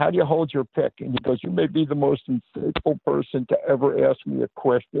question. I go, how do you hold your pick? And he goes, you may be the most insightful person to ever ask me a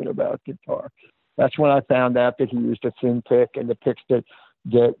question about guitar. That's when I found out that he used a thin pick, and the picks that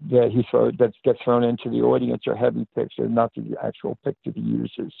gets thrown into the audience are heavy picks. They're not the actual pick that he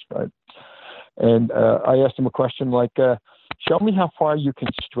uses, right? And I asked him a question like, show me how far you can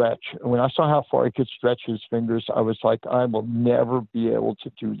stretch. And when I saw how far he could stretch his fingers, I was like, I will never be able to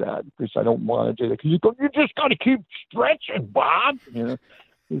do that because I don't want to do that. Because you just got to keep stretching, Bob.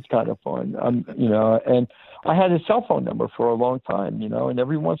 It's kind of fun. And I had his cell phone number for a long time, and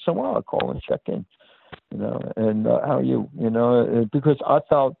every once in a while I call and check in, and how are you, because I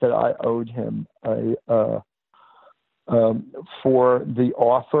felt that I owed him for the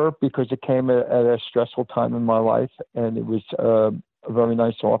offer because it came at a stressful time in my life, and it was a very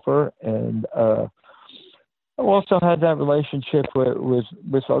nice offer. And I also had that relationship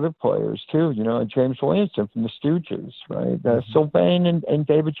with other players too. James Williamson from the Stooges, right? Mm-hmm. Sylvain and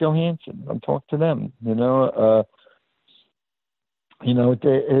David Johansen. I'm talking to them.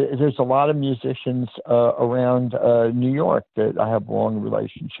 There's a lot of musicians around New York that I have long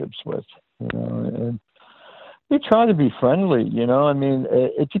relationships with. And we try to be friendly, I mean,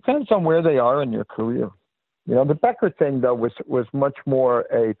 it depends on where they are in their career. The Becker thing though was much more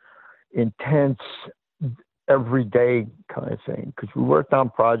a intense, everyday kind of thing because we worked on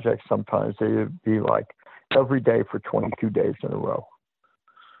projects. Sometimes they'd be like every day for 22 days in a row,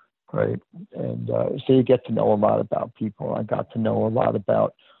 right? And so you get to know a lot about people. I got to know a lot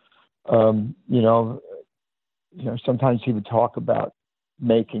about, sometimes he would talk about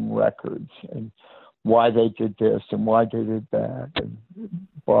making records and why they did this and why they did that and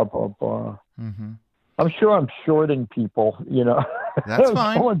blah, blah, blah. Mm-hmm. I'm sure I'm shorting people, That's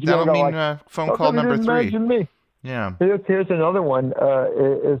fine. Someone's That'll going to go mean like, phone how call come you number didn't 3. mention me? Yeah. Here's another one,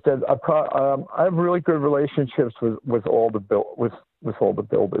 is that I have really good relationships with all the with all the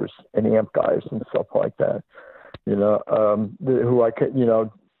builders and amp guys and stuff like that, who I could,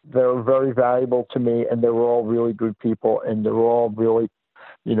 they're very valuable to me, and they were all really good people, and they're all really,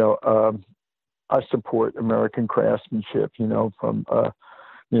 I support American craftsmanship, from,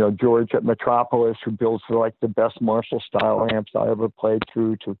 George at Metropolis, who builds like the best Marshall style amps I ever played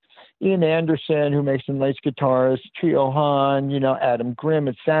through, to Ian Anderson, who makes some nice guitars, Trio Han, Adam Grimm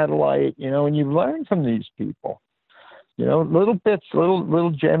at Satellite, and you learn from these people, little bits,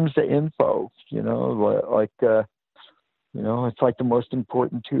 little gems of info, it's like the most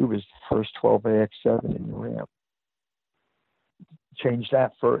important tube is the first 12AX7 in your amp. Change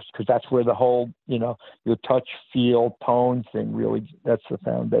that first, because that's where the whole, your touch, feel, tone thing really, that's the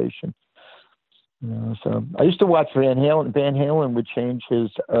foundation. So I used to watch Van Halen. Van Halen would change his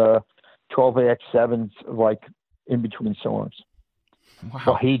 12AX7s like in between songs. Wow.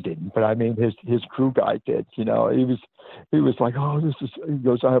 Well, he didn't, but I mean his crew guy did. He was like, oh, he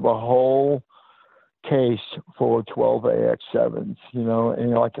goes, I have a whole case full of 12AX7s, and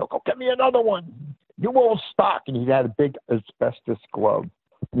you're like, oh, get me another one. You won't stock. And he had a big asbestos glove.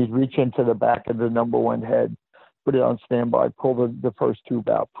 He'd reach into the back of the number one head, put it on standby, pull the first tube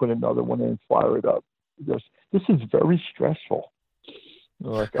out, put another one in, fire it up. He goes, this is very stressful.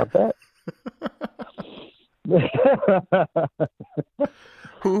 I'm like, I bet.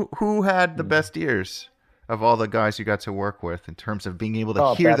 Who had the best ears of all the guys you got to work with in terms of being able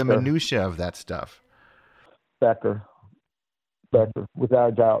to hear Becker. the minutia of that stuff? Becker, without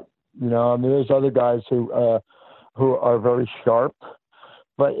a doubt. There's other guys who are very sharp,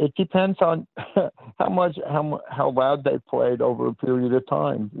 but it depends on how loud they played over a period of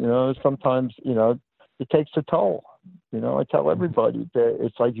time. Sometimes it takes a toll. I tell everybody that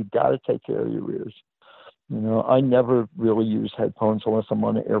it's like you got to take care of your ears. I never really use headphones unless I'm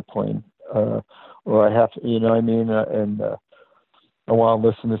on an airplane, or I have to. And I want to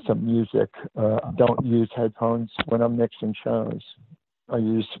listen to some music. I don't use headphones when I'm mixing shows. I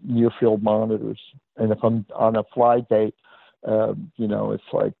use near-field monitors, and if I'm on a fly date, it's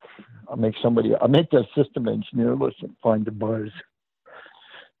like I make the system engineer listen, find the buzz.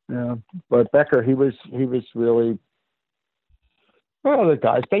 Yeah, but Becker, he was really Well, the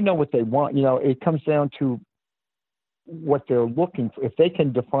guys, they know what they want. It comes down to what they're looking for. If they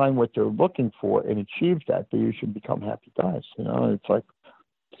can define what they're looking for and achieve that, they usually become happy guys. It's like,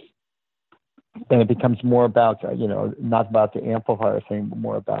 then it becomes more about, not about the amplifier thing, but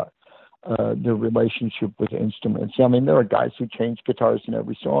more about the relationship with instruments. I mean, there are guys who change guitars in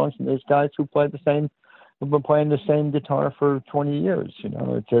every song, and there's guys who've been playing the same guitar for 20 years.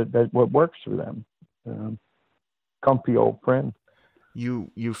 That's what works for them. Comfy old friend.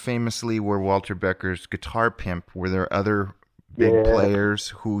 You famously were Walter Becker's guitar pimp. Were there other big Yeah, players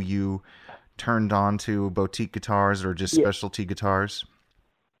who you turned on to boutique guitars or just yeah, specialty guitars?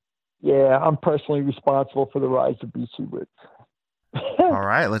 yeah. I'm personally responsible for the rise of BC Woods. All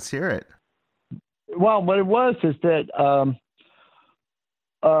right, let's hear it. Well, what it was is that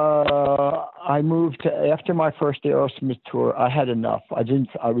I moved after my first Aerosmith tour. I had enough. I didn't.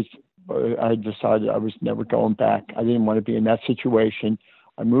 I decided I was never going back. I didn't want to be in that situation.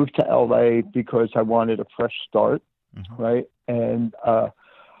 I moved to LA because I wanted a fresh start, Mm-hmm. right? And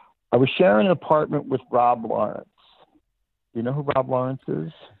I was sharing an apartment with Rob Lawrence. You know who Rob Lawrence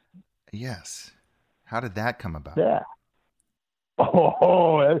is? Yes. How did that come about? Yeah.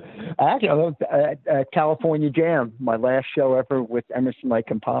 Oh, actually, at California Jam, my last show ever with Emerson, Lake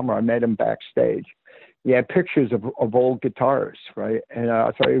and Palmer, I met him backstage. He had pictures of old guitars, right? And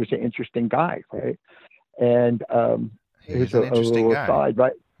I thought he was an interesting guy, right? And He here's is an a interesting little guy. aside,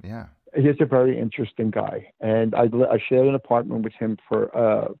 right? Yeah. He's a very interesting guy. And I shared an apartment with him for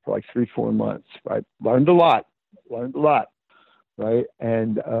like 3-4 months, right? Learned a lot, right?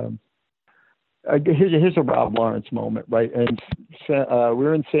 And here's a Rob Lawrence moment, right? And we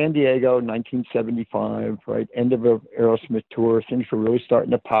were in San Diego, 1975, right? End of a Aerosmith tour. Things were really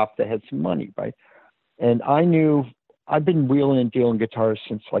starting to pop. They had some money, right? And I knew I've been wheeling and dealing guitars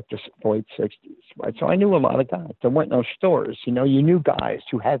since like the late 60s, right? So I knew a lot of guys. There weren't no stores, you knew guys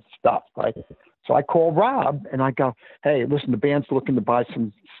who had stuff, right? So I called Rob and I go, hey, listen, the band's looking to buy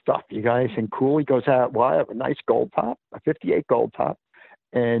some stuff. You guys think cool? He goes, well, I have a nice gold top, a 58 gold top,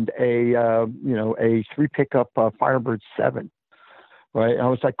 and a 3 pickup Firebird 7, right? And I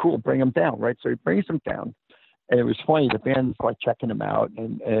was like, cool, bring them down, right? So he brings them down. And it was funny. The band was like checking them out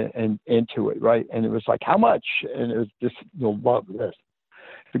and into it, right? And it was like, how much? And it was just, you'll love this.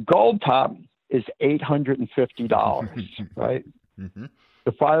 The gold top is $850, right? Mm-hmm.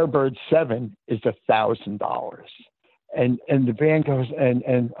 The Firebird 7 is $1,000. And the band goes,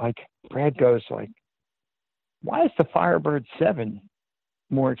 and like Brad goes like, why is the Firebird 7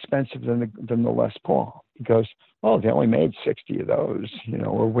 more expensive than the Les Paul? He goes, well, they only made 60 of those,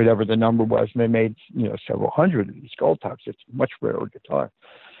 or whatever the number was, and they made, several hundred of these gold tops. It's a much rarer guitar.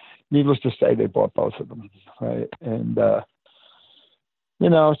 Needless to say, they bought both of them, right? And,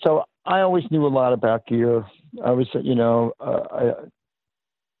 so I always knew a lot about gear. I was,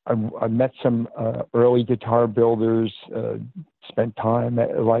 I met some early guitar builders, spent time at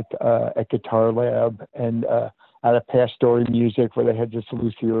Guitar Lab, and out of Pastory Music, where they had this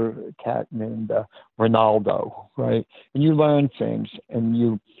luthier cat named Ronaldo, right? And you learn things,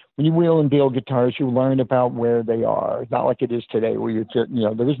 and when you wheel and deal guitars, you learn about where they are. It's not like it is today, where you just,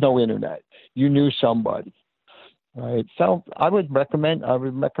 there was no internet. You knew somebody, right? So I would recommend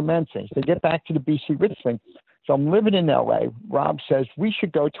things. To get back to the BC Ritz thing. So I'm living in LA. Rob says we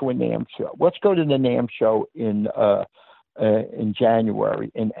should go to a NAMM show. Let's go to the NAMM show in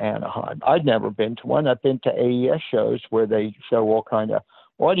January in Anaheim. I'd never been to one. I've been to AES shows where they show all kind of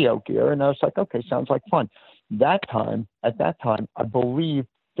audio gear, and I was like, okay, sounds like fun. At that time, I believe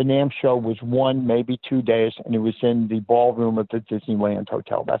the NAMM show was 1, maybe 2 days, and it was in the ballroom of the Disneyland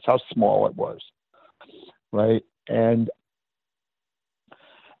Hotel. That's how small it was, right? And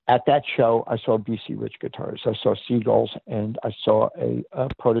at that show, I saw BC Rich guitars. I saw Seagulls, and I saw a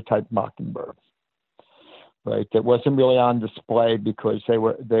prototype Mockingbird. Right, that wasn't really on display because they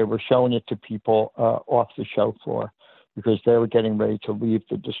were showing it to people off the show floor because they were getting ready to leave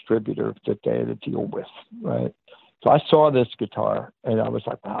the distributor that they had to deal with. Right, so I saw this guitar and I was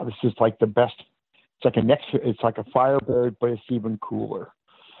like, wow, this is like the best. It's like a Firebird, but it's even cooler.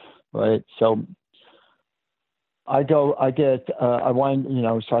 Right, so I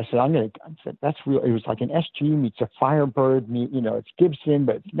said, that's real. It was like an SG meets a Firebird, it's Gibson,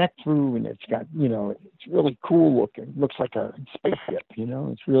 but it's neck through and it's got, it's really cool looking. It looks like a spaceship,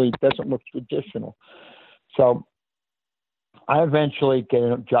 it doesn't look traditional. So I eventually get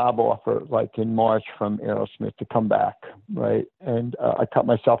a job offer like in March from Aerosmith to come back. Right. And I cut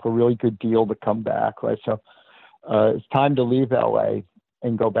myself a really good deal to come back. Right. So it's time to leave LA.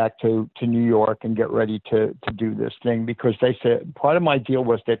 and go back to New York and get ready to do this thing, because they said part of my deal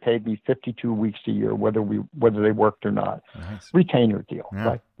was they paid me 52 weeks a year, whether they worked or not. Nice. Retainer deal, Yeah.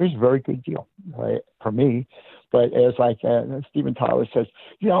 right? It was a very good deal, right, for me. But as like Steven Tyler says,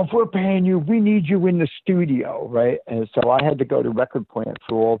 if we're paying you, we need you in the studio, right? And so I had to go to Record Plant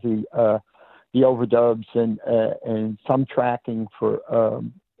for all the overdubs and some tracking for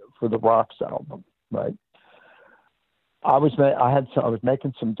the Rocks album, right? I was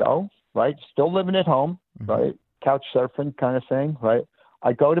making some dough, right? Still living at home, right? Couch surfing kind of thing, right?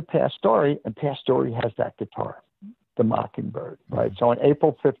 I go to Pastore, and Pastore has that guitar, the Mockingbird, right? So on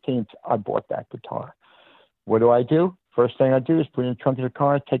April 15th, I bought that guitar. What do? First thing I do is put it in the trunk of the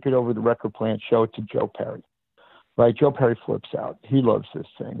car, take it over to the Record Plant, show it to Joe Perry, right? Joe Perry flips out. He loves this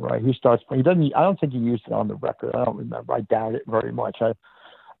thing, right? He starts playing. I don't think he used it on the record. I don't remember. I doubt it very much.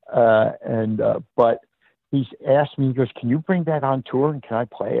 But he's asked me, he goes, can you bring that on tour and can I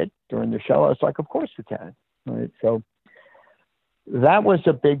play it during the show? I was like, of course you can. Right. So that was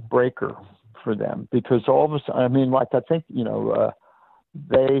a big breaker for them, because all of a sudden, I mean, like, I think,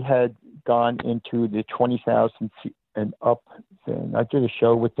 they had gone into the 20,000 and up thing. I did a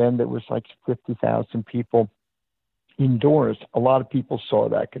show with them that was like 50,000 people indoors. A lot of people saw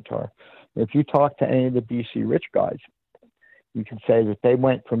that guitar. If you talk to any of the BC Rich guys, you can say that they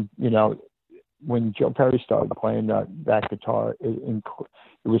went from, when Joe Perry started playing that guitar, it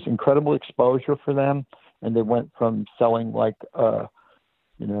was incredible exposure for them, and they went from selling like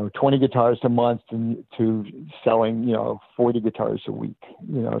 20 guitars a month to selling 40 guitars a week.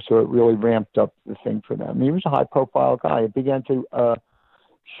 So it really ramped up the thing for them. He was a high profile guy. It began to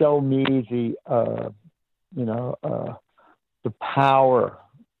show me the power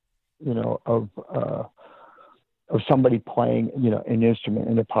of somebody playing, an instrument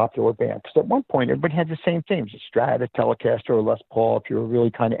in a popular band. Because at one point, everybody had the same things: a Strat, a Telecaster, or a Les Paul. If you were really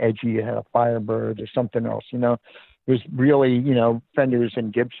kind of edgy, you had a Firebird or something else. It was really, Fenders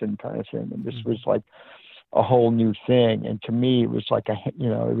and Gibson kind of thing. And this was like a whole new thing. And to me, it was like it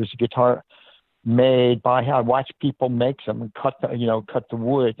was a guitar made by I watched people make them and cut the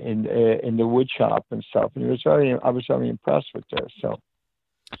wood in the wood shop and stuff. And I was very impressed with this. So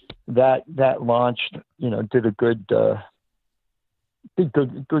that launched, did a good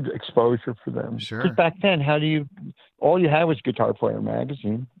exposure for them. Sure. Because back then, all you had was Guitar Player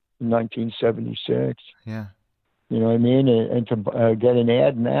magazine in 1976. Yeah. You know what I mean? And to get an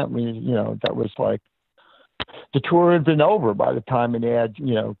ad in that, that was like, the tour had been over by the time an ad,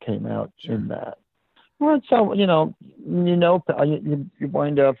 came out in that. Well, so, you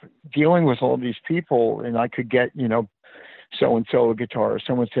wind up dealing with all these people, and I could get, so-and-so a guitar.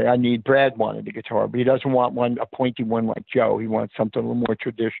 Someone say, Brad wanted a guitar, but he doesn't want a pointy one like Joe. He wants something a little more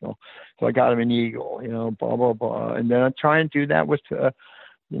traditional. So I got him an Eagle, blah, blah, blah. And then I try and do that with,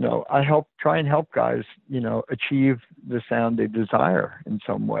 I try and help guys, achieve the sound they desire in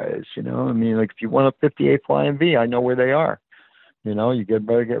some ways, I mean, like, if you want a 58 Flying V, I know where they are. You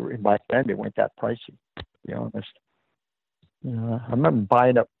better get, back then they weren't that pricey, to be honest. I remember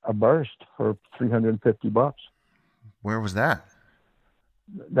buying a Burst for $350. Where was that?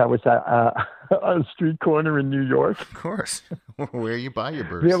 That was at a street corner in New York. Of course. Where you buy your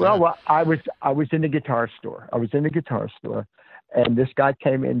Burst? Yeah, well, I was in the guitar store. And this guy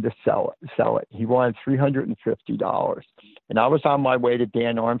came in to sell it. He wanted $350, and I was on my way to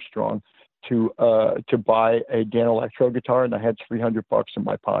Dan Armstrong to buy a Dan Electro guitar, and I had $300 in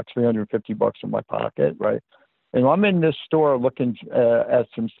my pocket, $350 in my pocket, right? And I'm in this store looking at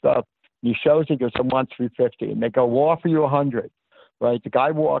some stuff. And he shows, he goes, I want $350, and they go, we'll offer you $100, right? The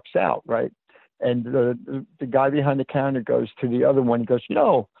guy walks out, right? And the guy behind the counter goes to the other one. He goes,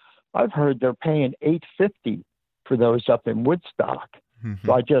 I've heard they're paying $850 for those up in Woodstock. Mm-hmm.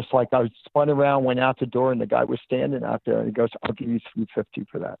 So I spun around, went out the door, and the guy was standing out there, and he goes, I'll give you $350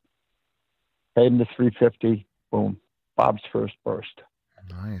 for that. Paid him the $350. Boom. Bob's first Burst.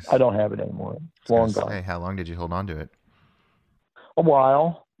 Nice. I don't have it anymore. It's long gone. Hey, how long did you hold on to it? A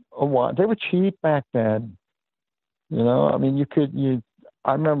while. They were cheap back then. I mean,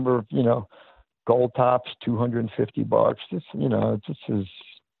 I remember, Gold Tops, $250. This is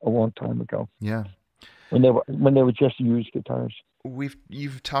a long time ago. Yeah. When they were just used guitars.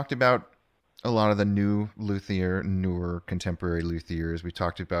 You've talked about a lot of the newer contemporary luthiers. We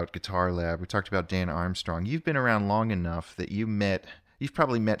talked about Guitar Lab. We talked about Dan Armstrong. You've been around long enough that you've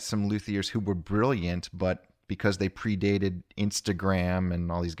probably met some luthiers who were brilliant, but because they predated Instagram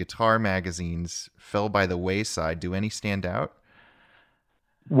and all these guitar magazines, fell by the wayside. Do any stand out?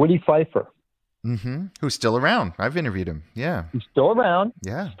 Woody Pfeiffer. Mm-hmm. Who's still around. I've interviewed him. Yeah. He's still around.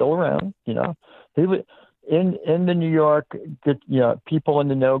 Yeah. Still around. He was, in the New York, people in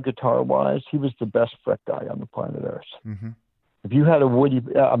the know guitar wise, he was the best fret guy on the planet Earth. Mm-hmm. If you had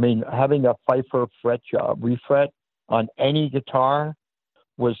having a Pfeiffer fret job, refret on any guitar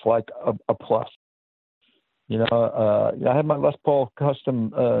was like a plus. I had my Les Paul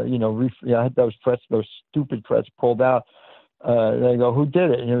custom, I had those frets, those stupid frets pulled out. They go, who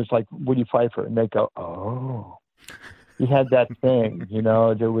did it? And it was like Woody Pfeiffer. And they go, oh, he had that thing,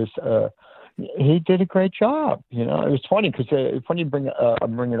 there was, he did a great job. It was funny because it's funny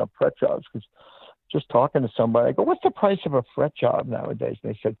I'm bringing up fret jobs because just talking to somebody, I go, what's the price of a fret job nowadays?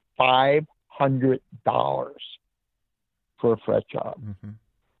 And they said $500 for a fret job. Mm-hmm.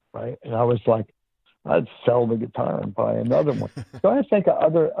 Right. And I was like, I'd sell the guitar and buy another one. So I think of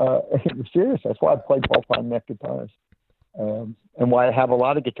other, serious. That's why I play both on neck guitars. And why I have a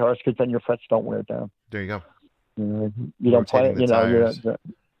lot of guitars, because then your frets don't wear down. There you go. You don't play,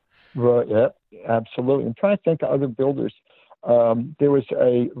 yeah, absolutely. I'm trying to think of other builders. There was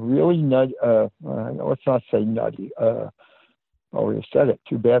a really nutty, let's not say nutty. We said it,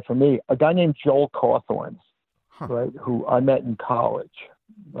 too bad for me. A guy named Joel Cawthorn, right, who I met in college,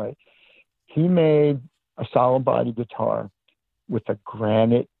 right? He made a solid body guitar with a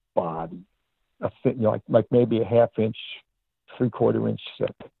granite body, like maybe a 1/2 inch, 3/4 inch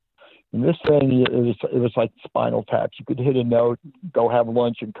thick. And this thing, it was like Spinal Taps. You could hit a note, go have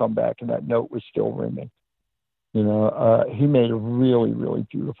lunch, and come back, and that note was still ringing. He made a really, really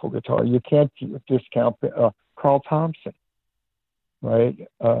beautiful guitar. You can't discount Carl Thompson, right?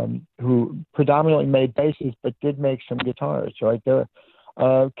 Who predominantly made basses, but did make some guitars, right?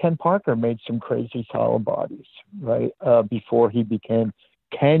 Ken Parker made some crazy solid bodies, right? Before he became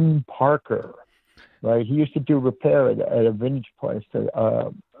Ken Parker, right? He used to do repair at a vintage place. I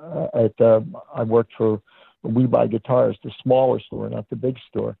worked for We Buy Guitars, the smaller store, not the big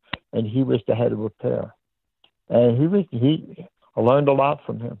store, and he was the head of repair. And I learned a lot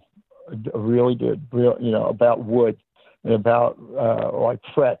from him. I really did, about wood and about like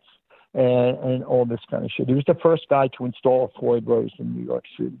frets and all this kind of shit. He was the first guy to install a Floyd Rose in New York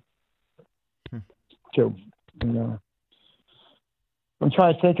City. So, I'm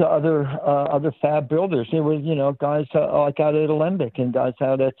trying to think of other fab builders. There was, guys like out at Alembic and guys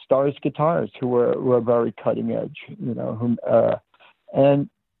out at Stars Guitars who were very cutting edge, it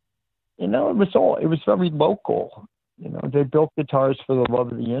was very local. They built guitars for the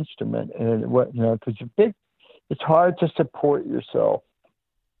love of the instrument, and because it's hard to support yourself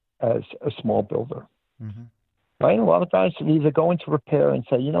as a small builder. Mm-hmm. Right? A lot of guys either go into repair and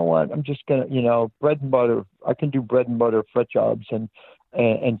say, you know what, I'm just gonna, bread and butter. I can do bread and butter fret jobs and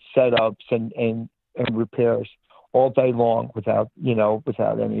setups and repairs all day long without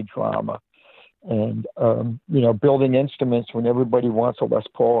any drama. And building instruments when everybody wants a Les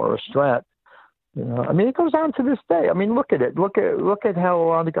Paul or a Strat. It goes on to this day. Look at it. Look at how a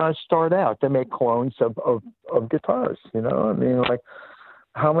lot of guys start out. They make clones of guitars. Like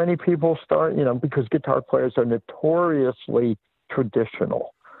how many people start? Because guitar players are notoriously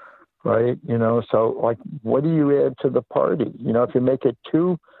traditional, right? So like, what do you add to the party? If you make it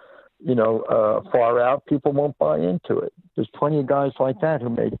too, far out, people won't buy into it. There's plenty of guys like that who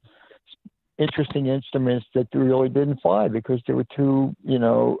made interesting instruments that really didn't fly because they were too,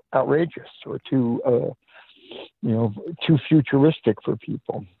 outrageous or too futuristic for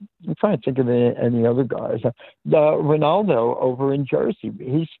people. I'm trying to think of any other guys. Ronaldo over in Jersey,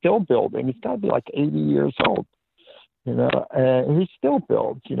 he's still building. He's got to be like 80 years old, and he still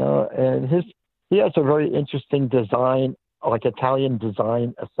builds, and he has a very interesting design, like Italian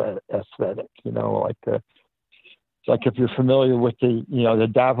design aesthetic, it's like if you're familiar with the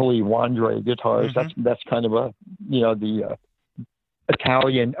Davoli Wandre guitars, mm-hmm. that's kind of the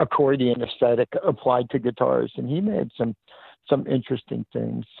Italian accordion aesthetic applied to guitars, and he made some interesting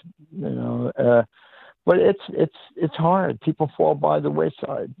things, but it's hard. People fall by the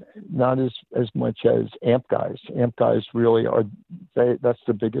wayside, not as much as amp guys. Amp guys really are. That's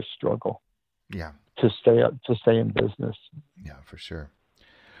the biggest struggle. Yeah. To stay in business. Yeah, for sure.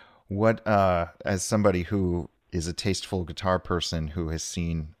 What as somebody who is a tasteful guitar person who has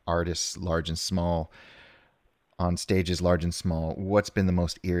seen artists large and small on stages large and small, what's been the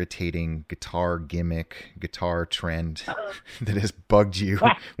most irritating guitar gimmick, guitar trend that has bugged you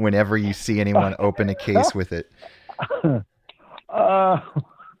whenever you see anyone open a case with it? I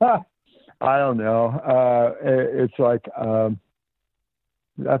don't know. It's like I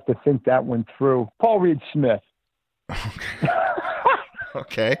have to think that one through. Paul Reed Smith.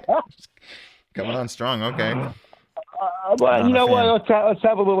 Okay. Coming on strong. Okay. But you know what? Let's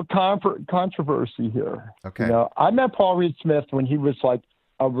have a little controversy here. Okay. I met Paul Reed Smith when he was like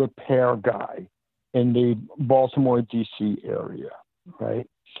a repair guy. in the Baltimore, D.C. area, right?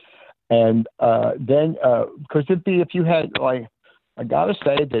 And then, because it'd be if you had like, I gotta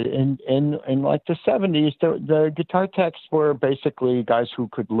say that in like the 70s, the guitar techs were basically guys who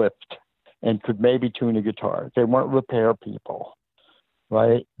could lift and could maybe tune a guitar. They weren't repair people,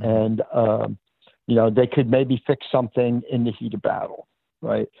 right? And they could maybe fix something in the heat of battle,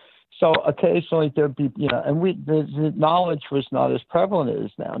 right? So occasionally there'd be, and the knowledge was not as prevalent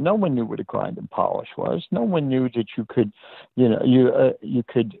as now. No one knew what a grind and polish was. No one knew that you could, you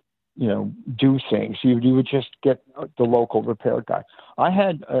could, do things. You would just get the local repair guy. I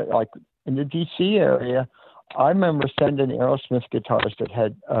had like in the DC area, I remember sending Aerosmith guitars that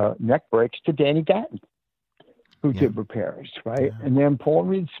had neck breaks to Danny Gatton, who did repairs, right? And then Paul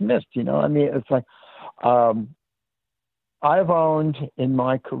Reed Smith, it's like, I've owned in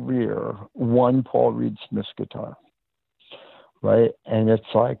my career one Paul Reed Smith guitar, right? And it's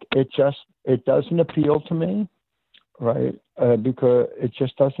like, it doesn't appeal to me, right? Because it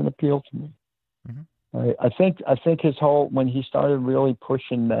just doesn't appeal to me. Right? I think his whole, when he started really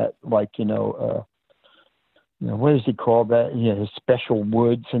pushing that, like, what does he call that? His special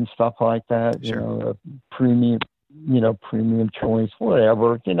woods and stuff like that, Sure. Premium, premium choice,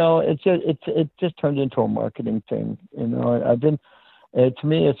 whatever, it just turned into a marketing thing. To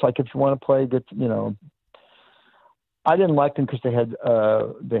me, it's like, if you want to play good, I didn't like them because they had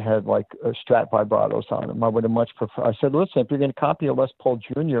like Strat vibratos on them. I would have much preferred. I said, listen, if you're going to copy a Les Paul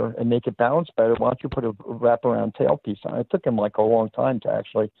Jr. and make it bounce better, why don't you put a wraparound tailpiece on it? It took him like a long time to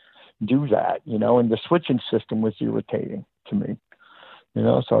actually do that, and the switching system was irritating to me.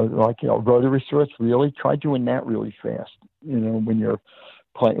 So like, rotary sorts, really try doing that really fast, when you're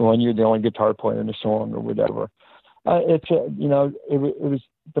playing, when you're the only guitar player in a song or whatever. It was,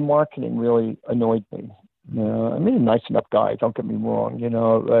 the marketing really annoyed me. I mean, a nice enough guy, don't get me wrong,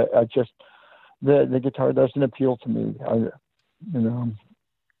 I just, the guitar doesn't appeal to me. Do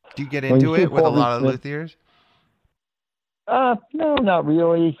you get into it with a lot of luthiers? No, not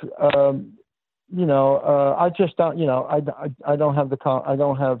really. I just don't, I don't have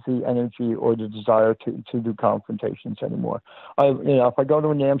the energy or the desire to do confrontations anymore. If I go to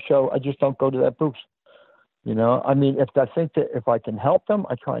a NAMM show, I just don't go to that booth. I mean, if I think that if I can help them,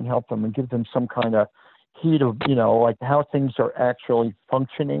 I try and help them and give them some kind of heat of, like how things are actually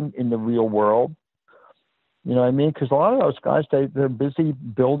functioning in the real world. You know what I mean? Because a lot of those guys, they're busy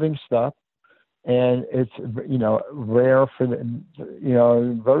building stuff. And it's, rare for them,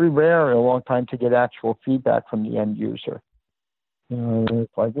 very rare in a long time to get actual feedback from the end user.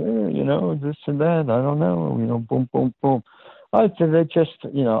 It's like, this and that, I don't know, boom, boom, boom. I think they just,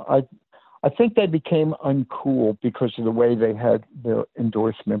 I think they became uncool because of the way they had their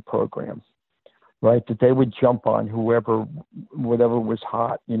endorsement program, right? That they would jump on whatever was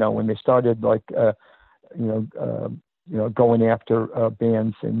hot, when they started like, going after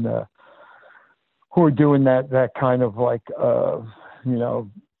bands and, who are doing that kind of like,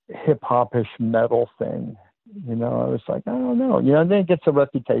 hip hopish metal thing. I was like, I don't know. And then it gets a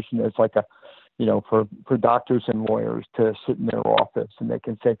reputation as like for doctors and lawyers to sit in their office and they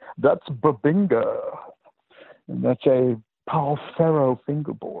can say, that's Babinga. And that's a Paul Ferro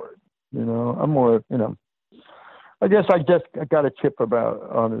fingerboard. I'm more, I guess I got a chip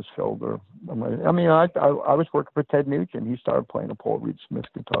on his shoulder. I was working for Ted Nugent. He started playing a Paul Reed Smith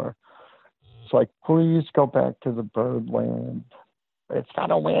guitar. It's like, please go back to the Birdland. It's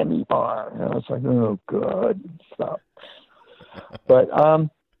got a whammy bar. It's like, oh, good stuff. But,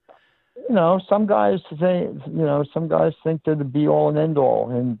 some guys think they're the be all and end all.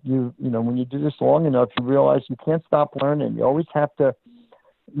 And when you do this long enough, you realize you can't stop learning. You always have to,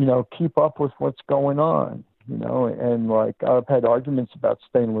 keep up with what's going on, and like I've had arguments about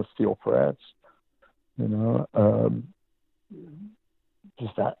stainless steel frets, is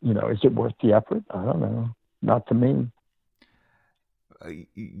that, is it worth the effort? I don't know. Not to me.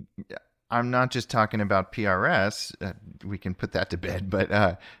 I'm not just talking about PRS. We can put that to bed,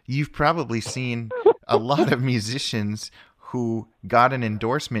 but you've probably seen a lot of musicians who got an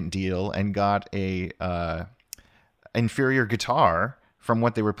endorsement deal and got a inferior guitar from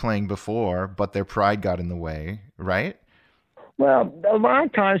what they were playing before, but their pride got in the way, right? Well, a lot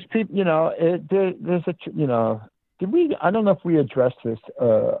of times people, there's a, I don't know if we addressed this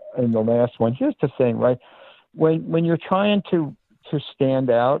in the last one. Here's the thing, right? When you're trying to stand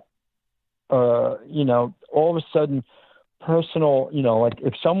out, all of a sudden, personal, like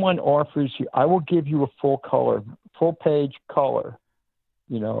if someone offers you, I will give you a full page color,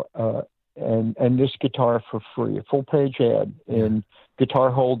 and this guitar for free, a full page ad in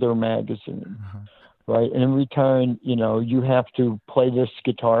Guitar Holder magazine. right? And in return, you have to play this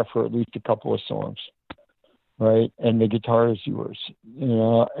guitar for at least a couple of songs, right? And the guitar is yours,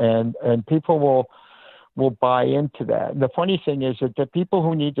 and people will buy into that. And the funny thing is that the people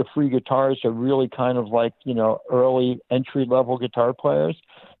who need the free guitars are really kind of like, early entry level guitar players.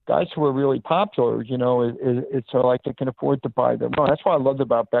 Guys who are really popular, it's like they can afford to buy them. No, that's what I loved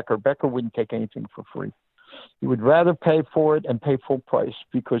about Becker. Becker wouldn't take anything for free. He would rather pay for it and pay full price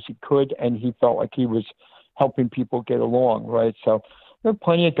because he could, and he felt like he was helping people get along, right? So there are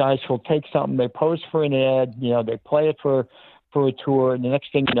plenty of guys who'll take something, they pose for an ad, they play it for a tour, and the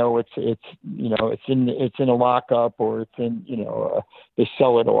next thing you know, it's in a lockup, or it's in they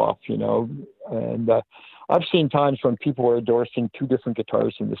sell it off, and I've seen times when people are endorsing two different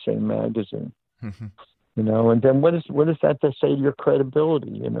guitars in the same magazine, and then what is that to say to your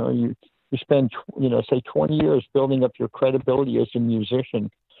credibility? You spend say 20 years building up your credibility as a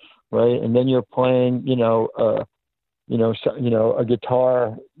musician, right? And then you're playing a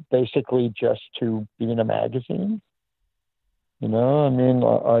guitar basically just to be in a magazine. I don't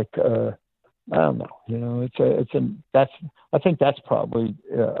know. I think that's probably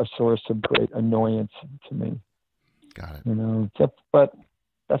a source of great annoyance to me. Got it. But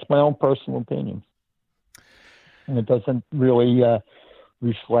that's my own personal opinion, and it doesn't really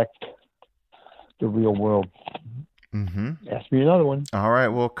reflect the real world. Ask me another one. All right.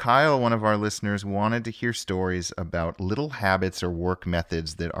 Well, Kyle, one of our listeners, wanted to hear stories about little habits or work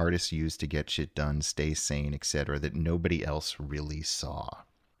methods that artists use to get shit done, stay sane, etc., that nobody else really saw.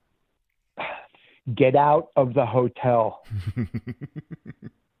 Get out of the hotel.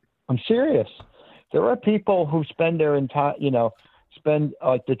 I'm serious. There are people who spend their entire,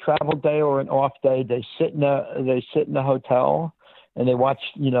 the travel day or an off day. They sit in a hotel and they watch,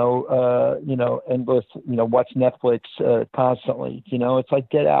 endless, watch Netflix constantly. It's like,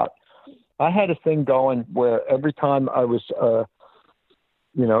 get out. I had a thing going where every time I was,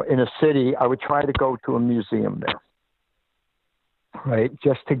 in a city, I would try to go to a museum there, right,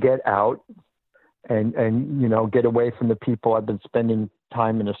 just to get out and get away from the people I've been spending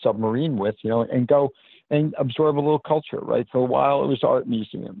time in a submarine with, and go and absorb a little culture, right? For a while, it was art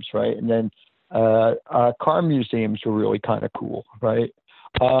museums, right, and then car museums were really kind of cool, right?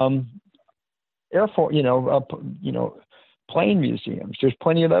 Air Force, plane museums. There's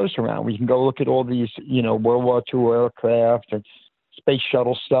plenty of those around. We can go look at all these, World War II aircraft and space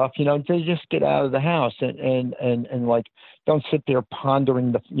shuttle stuff. They just get out of the house and like don't sit there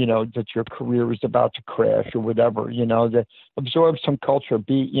pondering that your career is about to crash or whatever. To absorb some culture,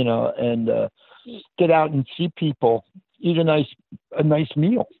 and get out and see people, eat a nice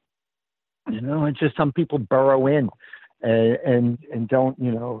meal. It's just some people burrow in and don't,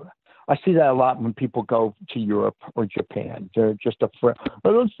 I see that a lot when people go to Europe or Japan. They're just afraid. I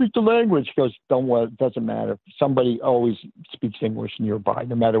don't speak the language. Goes, don't worry, it doesn't matter. Somebody always speaks English nearby,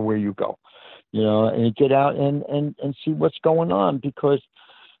 no matter where you go. And you get out and see what's going on, because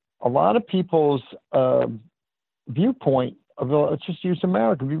a lot of people's viewpoint of, let's just use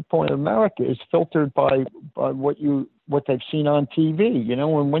America, viewpoint of America is filtered by what they've seen on TV,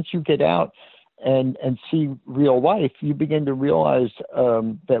 and once you get out and see real life, you begin to realize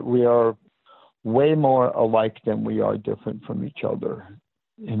that we are way more alike than we are different from each other,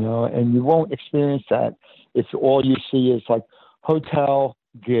 and you won't experience that if all you see is like hotel,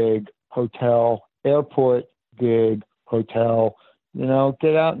 gig, hotel, airport, gig, hotel.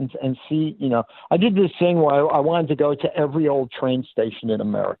 Get out and see, I did this thing where I wanted to go to every old train station in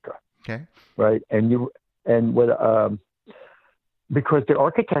America. Okay. Right. Because the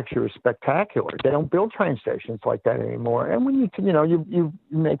architecture is spectacular. They don't build train stations like that anymore. And when you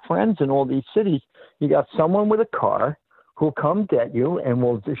make friends in all these cities, you got someone with a car who'll come get you and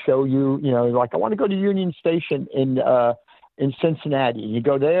will show you, like, I want to go to Union Station in Cincinnati. You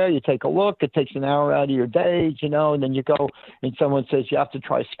go there, you take a look, it takes an hour out of your day, and then you go and someone says you have to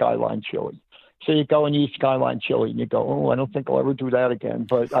try Skyline chili. So you go and eat Skyline chili and you go, oh, I don't think I'll ever do that again.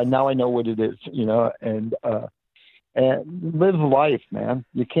 But now I know what it is, and live life, man.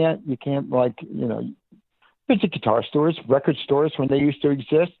 You can't visit guitar stores, record stores when they used to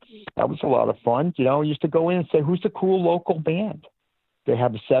exist. That was a lot of fun. We used to go in and say, who's the cool local band? They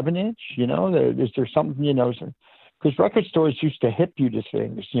have a 7-inch, is there something, because record stores used to hip you to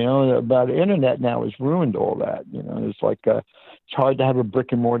things, about the internet now has ruined all that. It's like, it's hard to have a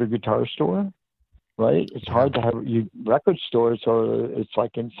brick and mortar guitar store, right? It's hard to have record stores, or it's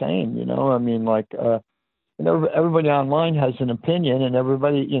like insane, everybody online has an opinion, and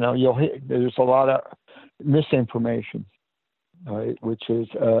everybody, there's a lot of misinformation, right? Which is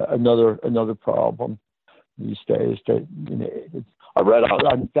another problem. these days. That I read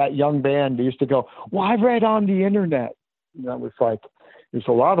on that young band. They used to go, "Well, I read on the internet." It was like there's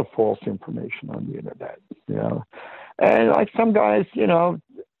a lot of false information on the internet. And like some guys,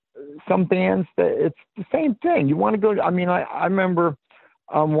 some bands, it's the same thing. You want to go. I remember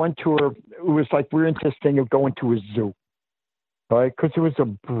one tour. It was like we were into this thing of going to a zoo, right? Because it was a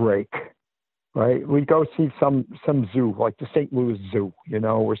break. Right, we go see some zoo like the St. Louis Zoo,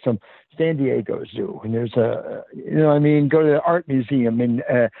 or some San Diego Zoo, and there's go to the art museum in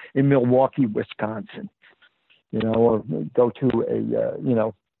Milwaukee, Wisconsin, or go to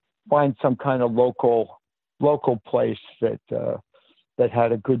a find some kind of local place that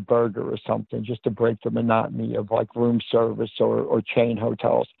had a good burger or something, just to break the monotony of like room service or chain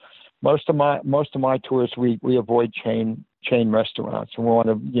hotels. Most of my tours we avoid chain restaurants, and we want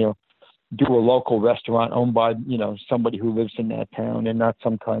to do a local restaurant owned by, somebody who lives in that town, and not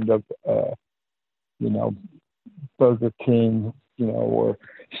some kind of, Burger King, or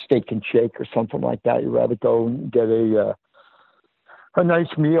Steak and Shake or something like that. You'd rather go and get a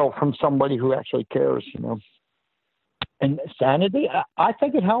nice meal from somebody who actually cares, And sanity, I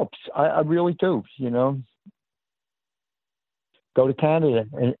think it helps. I really do, Go to Canada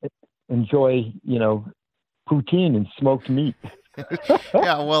and enjoy, poutine and smoked meat.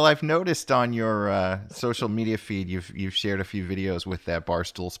 Yeah, well, I've noticed on your social media feed you've shared a few videos with that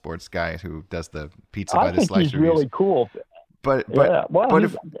Barstool Sports guy who does the pizza by the slice reviews. He's really cool. But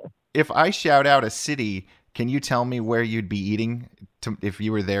if I shout out a city, can you tell me where you'd be eating if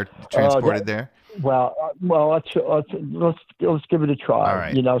you were there, transported there? Well, let's give it a try. All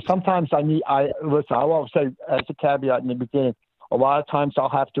right. Sometimes listen. I will say as a caveat in the beginning. A lot of times I'll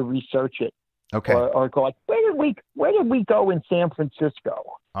have to research it. Okay. Or go like, where did we go in San Francisco?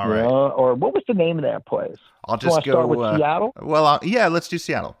 All right. Or what was the name of that place? I'll just go start with Seattle. Well, yeah, let's do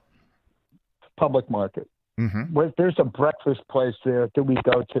Seattle. Public Market. Mm-hmm. There's a breakfast place there that we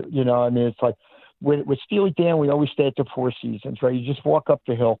go to. It's like with Steely Dan, we always stay at the Four Seasons, right? You just walk up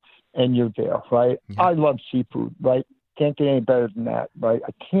the hill and you're there, right? Yeah. I love seafood, right? Can't get any better than that, right?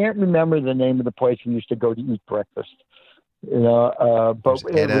 I can't remember the name of the place we used to go to eat breakfast. But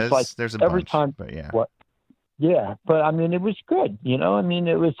it was like there's a every bunch, time. But yeah. What? Yeah, but it was good. It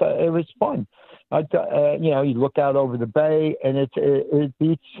was fun. You look out over the bay, and it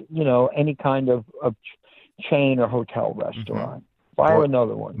beats any kind of chain or hotel restaurant. Mm-hmm. Fire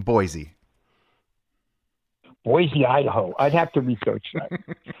another one. Boise, Idaho. I'd have to research that.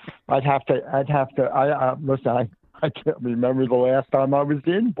 I'd have to. Listen. I can't remember the last time I was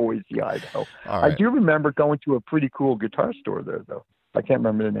in Boise, Idaho. Right. I do remember going to a pretty cool guitar store there, though. I can't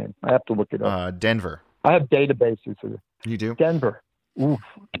remember the name. I have to look it up. Denver. I have databases of it. You do? Denver. Oof.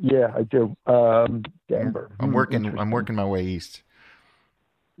 Yeah, I do. Denver. I'm working my way east.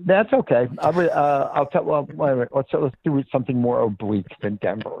 That's okay. I'll tell. Well, wait a minute. Let's do something more oblique than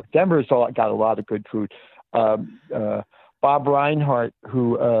Denver. Denver's got a lot of good food. Bob Reinhardt,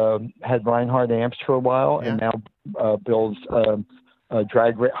 who had Reinhardt amps for a while, and now builds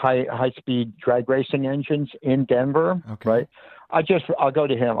high-speed drag racing engines in Denver. Okay. Right. I'll go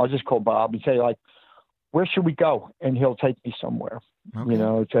to him. I'll just call Bob and say, like, where should we go? And he'll take me somewhere.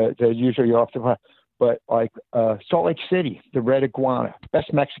 Okay. To usually off the. But like Salt Lake City, the Red Iguana,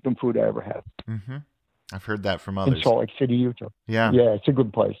 best Mexican food I ever had. Mm-hmm. I've heard that from others. In Salt Lake City, Utah. Yeah. Yeah, it's a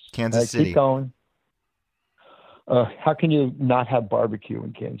good place. Kansas City. Keep going. How can you not have barbecue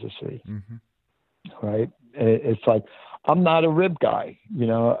in Kansas City? Mm-hmm. Right? It's like, I'm not a rib guy,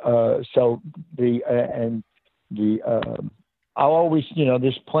 so I'll always,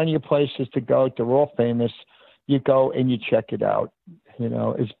 there's plenty of places to go. They're all famous. You go and you check it out,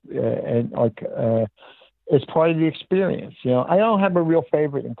 it's part of the experience. I don't have a real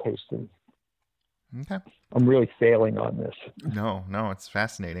favorite in K-City. Okay. I'm really failing on this. No, it's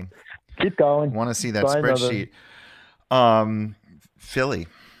fascinating. Keep going. Want to see that spreadsheet. Philly.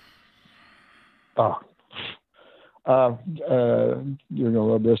 Oh. You're going to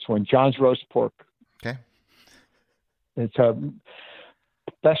love this one. John's Roast Pork. Okay. It's a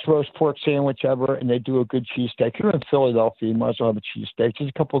best roast pork sandwich ever, and they do a good cheesesteak. If you're in Philadelphia, you might as well have a cheesesteak. There's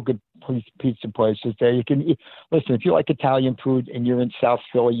a couple of good pizza places there. You can eat. Listen, if you like Italian food and you're in South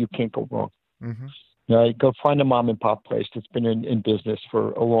Philly, you can't go wrong. Mm-hmm. Go find a mom and pop place that's been in business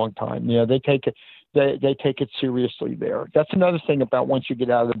for a long time. They take it. They take it seriously there. That's another thing about once you get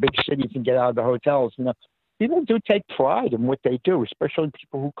out of the big cities and get out of the hotels. People do take pride in what they do, especially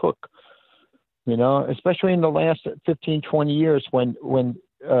people who cook. Especially in the last 15, 20 years when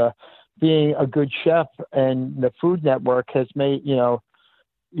being a good chef and the Food Network has made,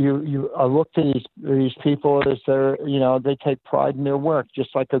 I look to these people as they're, they take pride in their work,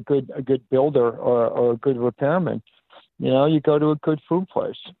 just like a good builder or a good repairman. You go to a good food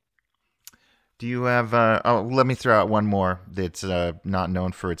place. Do you have? Let me throw out one more that's not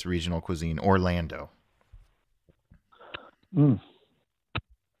known for its regional cuisine. Orlando.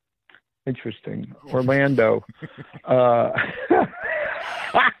 Interesting. Orlando.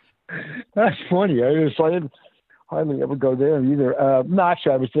 That's funny. I hardly ever go there either. No,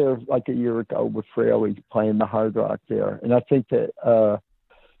 actually, I was there like a year ago with Fraley playing the Hard Rock there, and I think that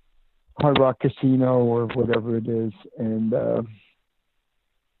Hard Rock Casino or whatever it is, and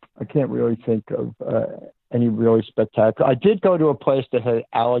I can't really think of any really spectacular. I did go to a place that had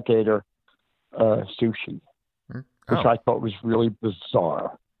alligator sushi, which I thought was really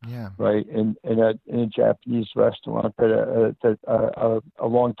bizarre. Yeah. Right. In a Japanese restaurant that a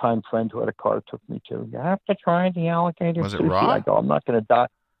longtime friend who had a car took me to. You have to try the alligator Was it sushi. raw? I go, I'm not going to die.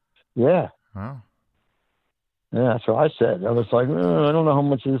 Yeah. Oh. Yeah. So I said, I was like, I don't know how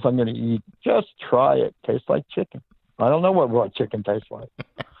much of this I'm going to eat. Just try it. Tastes like chicken. I don't know what raw chicken tastes like.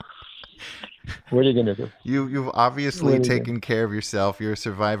 What are you going to do? You've obviously taken care of yourself. You're a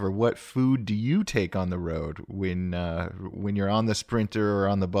survivor. What food do you take on the road when you're on the Sprinter or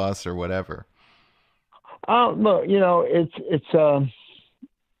on the bus or whatever? Look, it's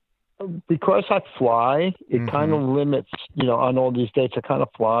because I fly, it kind of limits, on all these dates, I kind of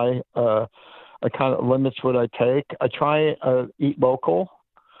fly. It kind of limits what I take. I try eat local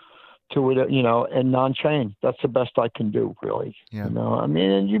to it, and non-chain. That's the best I can do, really. Yeah. I mean,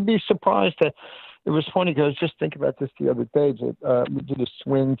 and you'd be surprised that it was funny because I was just thinking about this the other day. That we did a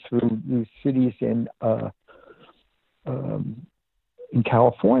swing through these cities in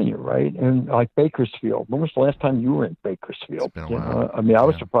California, right? And like Bakersfield. When was the last time you were in Bakersfield? It's been a while. I mean, I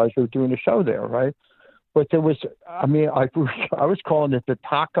was surprised they were doing a show there, right? But there was, I mean, I was calling it the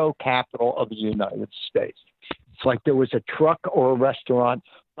taco capital of the United States. It's like there was a truck or a restaurant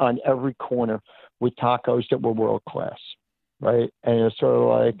on every corner with tacos that were world class, right? And it's sort of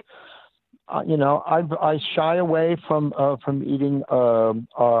like, I shy away from eating a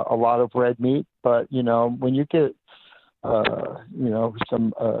lot of red meat, but when you get some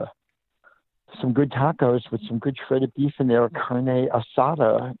good tacos with some good shredded beef in there, carne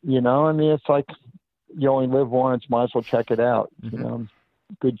asada, I mean, it's like you only live once, might as well check it out,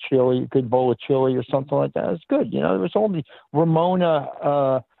 good chili, good bowl of chili or something like that. It's good. It was only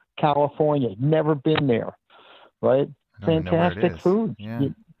Ramona, California. Never been there, right? Fantastic food. Yeah.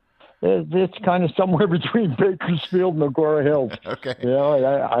 It's kind of somewhere between Bakersfield and Agora Hills. Okay.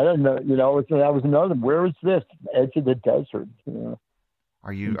 I don't know. That was another. Where is this? Edge of the desert.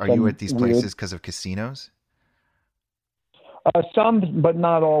 Are you at these places because of casinos? Some, but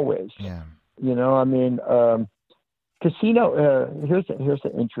not always. Yeah. I mean, casino. Here's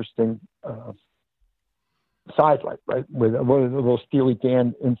an interesting sidelight, right? With a little Steely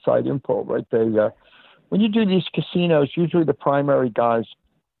Dan inside info, right? When you do these casinos, usually the primary guys,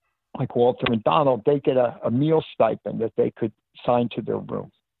 like Walter and Donald, they get a meal stipend that they could sign to their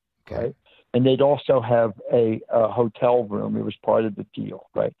room, right? And they'd also have a hotel room. It was part of the deal,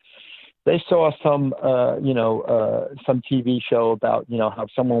 right? They saw some TV show about, how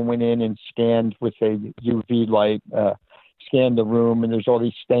someone went in and scanned with a UV light, scanned the room, and there's all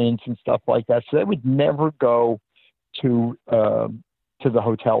these stains and stuff like that. So they would never go to the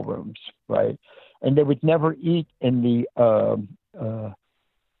hotel rooms, right? And they would never eat in the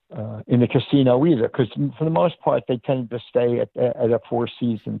casino either, because for the most part they tended to stay at a Four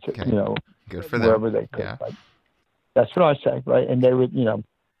Seasons, good for wherever them. they could. Yeah. Right? That's what I say, right? And they would,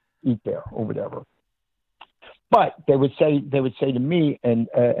 eat there or whatever. But they would say to me and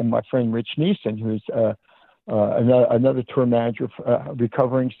my friend Rich Neeson, who's another tour manager,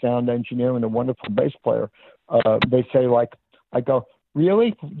 recovering sound engineer and a wonderful bass player. They say, like, I go,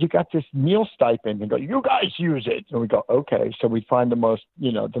 really? You got this meal stipend? They go, you guys use it. And we go, okay. So we find the most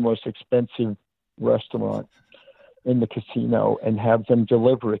expensive restaurant in the casino and have them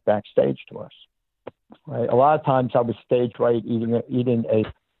deliver it backstage to us. Right? A lot of times I was stage right eating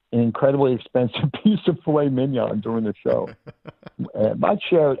an incredibly expensive piece of filet mignon during the show. I'd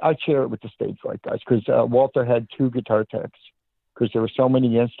share it with the stage right guys, because Walter had two guitar techs, because there were so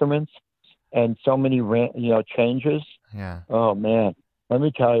many instruments and so many changes. Yeah. Oh man, let me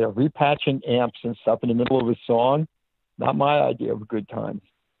tell you, repatching amps and stuff in the middle of a song, not my idea of a good time.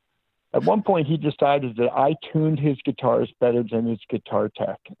 At one point, he decided that I tuned his guitars better than his guitar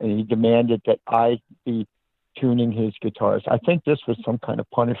tech, and he demanded that I be tuning his guitars. I think this was some kind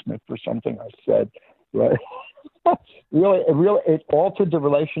of punishment for something I said. Right? It altered the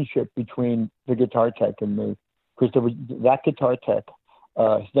relationship between the guitar tech and me, because that guitar tech,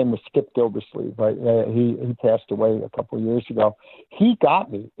 His name was Skip Gildersleeve, right? He passed away a couple of years ago. He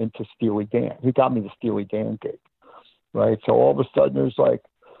got me into Steely Dan. He got me the Steely Dan gig, right? So all of a sudden it was like,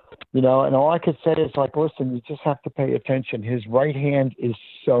 and all I could say is like, listen, you just have to pay attention. His right hand is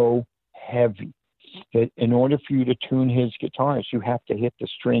so heavy that in order for you to tune his guitars, you have to hit the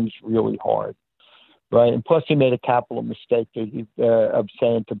strings really hard, right? And plus he made a capital mistake of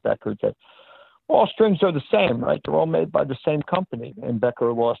saying to Becker that all strings are the same, right? They're all made by the same company. And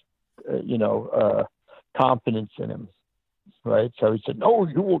Becker lost, confidence in him, right? So he said, no,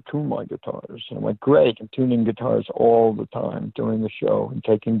 you will tune my guitars. And I went, great. I'm tuning guitars all the time during the show and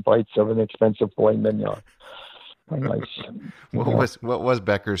taking bites of an expensive filet mignon. Nice. What was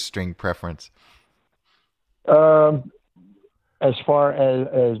Becker's string preference? As far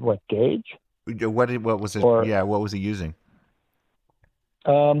as what gauge? What was it? What was he using?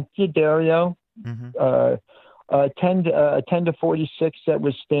 Dario. Mm-hmm. 10 to 46, that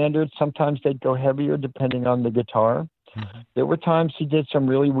was standard. Sometimes they'd go heavier depending on the guitar. Mm-hmm. There were times he did some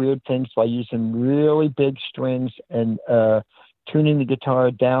really weird things by using really big strings and tuning the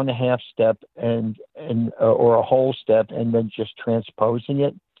guitar down a half step or a whole step and then just transposing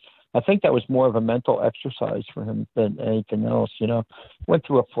it. I think that was more of a mental exercise for him than anything else. Went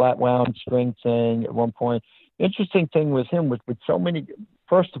through a flat wound string thing at one point. Interesting thing with him with so many.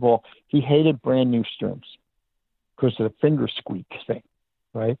 First of all, he hated brand new strings because of the finger squeak thing,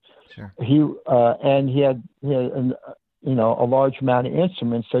 right? Sure. He had a large amount of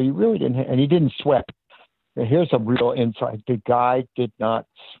instruments, so he really didn't, and he didn't sweat. And here's a real insight: the guy did not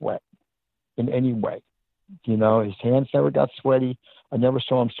sweat in any way. His hands never got sweaty. I never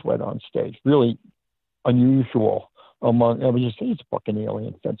saw him sweat on stage. Really unusual he's a fucking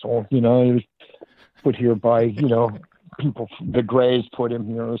alien. That's all. He was put here by people, the Greys put him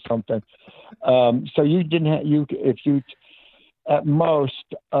here or something. So you didn't have if you at most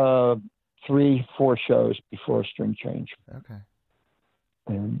 3-4 shows before a string change. Okay.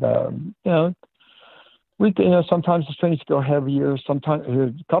 And sometimes the strings go heavier. Sometimes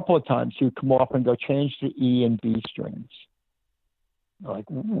a couple of times you come off and go change the E and B strings. Like,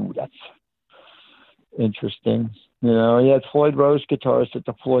 ooh, that's interesting. He had Floyd Rose guitars that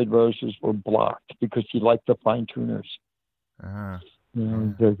the Floyd Roses were blocked because he liked the fine tuners.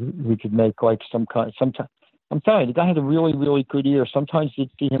 We could make like sometimes. I'm telling you, the guy had a really, really good ear. Sometimes you'd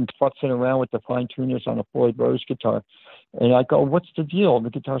see him futzing around with the fine tuners on a Floyd Rose guitar. And I go, what's the deal?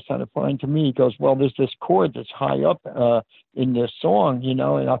 The guitar sounded fine to me. He goes, well, there's this chord that's high up in this song, and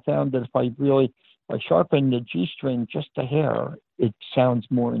I found that if I sharpen the G string just a hair, it sounds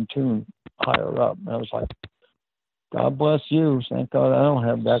more in tune higher up. And I was like, God bless you. Thank God I don't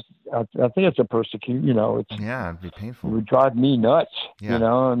have that. I think it's a persecution, It'd be painful. It would drive me nuts, yeah.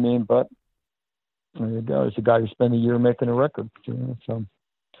 But there you go. It's a guy who spent a year making a record. So.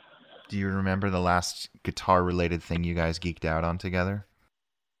 Do you remember the last guitar-related thing you guys geeked out on together?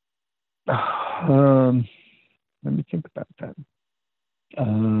 Let me think about that.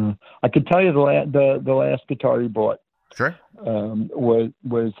 I could tell you the last guitar he bought. Sure.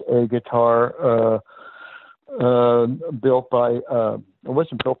 Was a guitar built by. It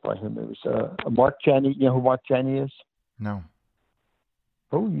wasn't built by him. It was Mark Jenny. You know who Mark Jenny is? No.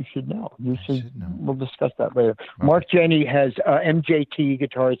 Oh, you should know. You should know. We'll discuss that later. Okay. Mark Jenny has MJT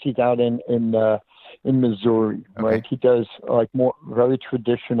guitars. He's out in Missouri, okay. Right? He does like more very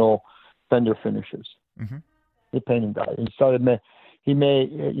traditional Fender finishes. Mm-hmm. He's a painting guy. He started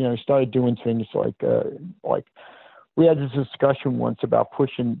doing things like we had this discussion once about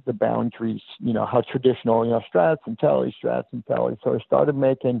pushing the boundaries. How traditional, Strats and Telly. So I started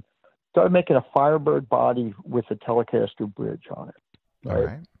making a Firebird body with a Telecaster bridge on it. Right. All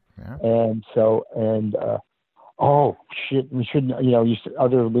right. Yeah. And oh shit, we shouldn't.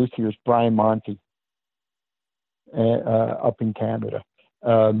 Other luthiers, Brian Monty, up in Canada.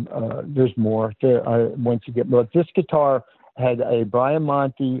 There's more. Once you get, but this guitar had a Brian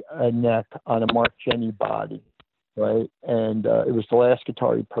Monty neck on a Mark Jenny body, right? And it was the last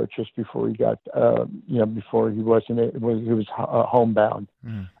guitar he purchased before he got, before he was homebound,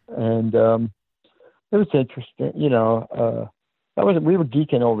 and it was interesting, we were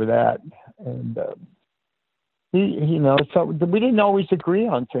geeking over that, and so we didn't always agree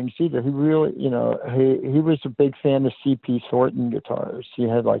on things either. He really, he was a big fan of C.P. Thornton guitars. He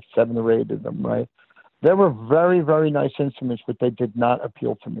had like 7 or 8 of them, right? They were very, very nice instruments, but they did not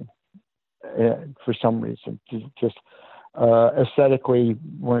appeal to me for some reason. Just aesthetically,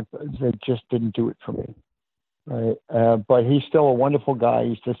 they just didn't do it for me, right? But he's still a wonderful guy.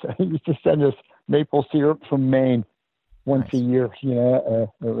 He used to send us maple syrup from Maine once a year. It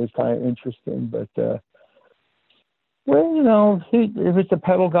was kind of interesting, but Well, it was the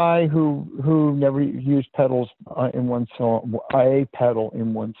pedal guy who never used pedals in one song. A pedal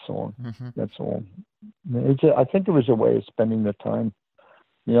in one song. Hmm. That's all. I think it was a way of spending the time.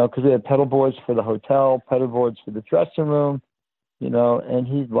 Because we had pedal boards for the hotel, pedal boards for the dressing room. And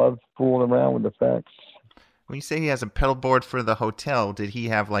he loved fooling around with effects. When you say he has a pedal board for the hotel, did he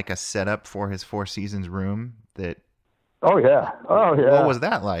have like a setup for his Four Seasons room that Oh yeah, oh what yeah. was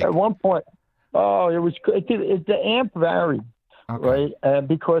that At like? one point, oh, it was the amp varied, Okay. right?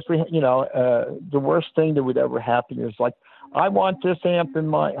 Because the worst thing that would ever happen is like, I want this amp in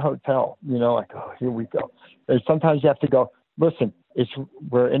my hotel. Like, oh, here we go. And sometimes you have to go. Listen,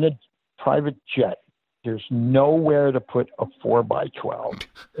 we're in a private jet. There's nowhere to put a 4x12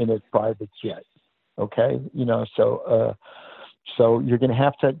 in a private jet. Okay, so you're going to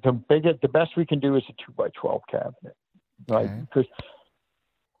have to the best we can do is a 2x12 cabinet, right? Okay.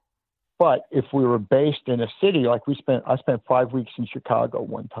 But if we were based in a city, like I spent 5 weeks in Chicago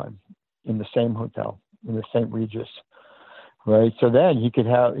one time in the same hotel in the St. Regis, right? So then he could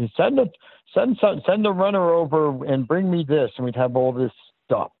send the runner over and bring me this, and we'd have all this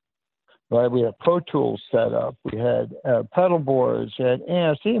stuff, right? We had Pro Tools set up, we had pedal boards, we had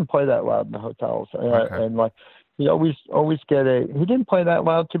amps. He didn't play that loud in the hotels, Okay. and like he always he didn't play that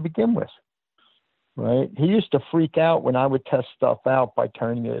loud to begin with, right? He used to freak out when I would test stuff out by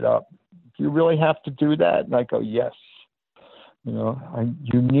turning it up. Do you really have to do that? And I go, yes.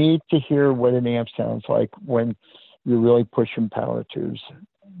 You need to hear what an amp sounds like when you're really pushing power tubes,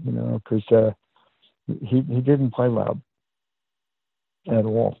 because he didn't play loud at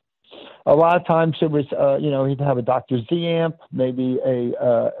all. A lot of times it was, he'd have a Dr. Z amp, maybe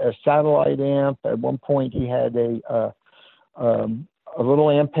a satellite amp. At one point he had a little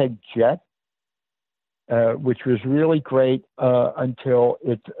Ampeg Jet, which was really great until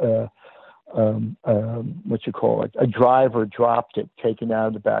what you call it, a driver dropped it, taken out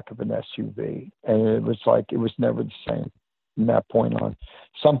of the back of an SUV, and it was never the same from that point on.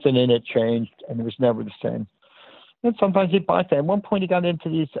 Something in it changed, and it was never the same. And sometimes he'd buy that. At one point, he got into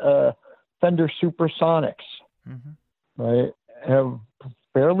these Fender Supersonics, Hmm. right?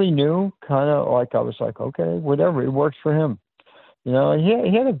 Fairly new, kind of like I was like, okay, whatever, it works for him. He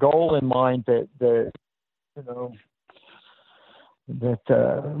had a goal in mind that you know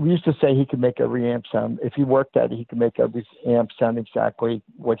we used to say he could make every amp sound. If he worked at it, he could make every amp sound exactly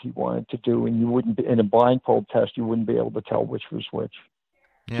what he wanted to do, and you wouldn't be in a blindfold test. You wouldn't be able to tell which was which.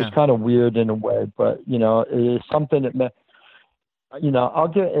 Yeah. Just kind of weird in a way, but it is something that I'll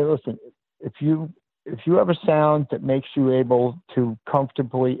get. Listen, if you have a sound that makes you able to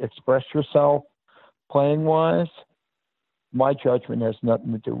comfortably express yourself playing wise, my judgment has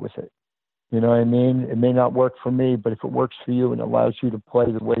nothing to do with it. You know what I mean? It may not work for me, but if it works for you and allows you to play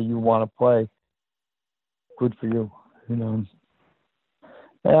the way you want to play, good for you. And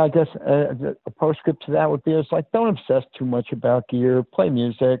I guess a postscript to that would be, it's like, don't obsess too much about gear. Play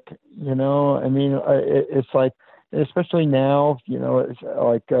music. I mean, it's like, especially now, it's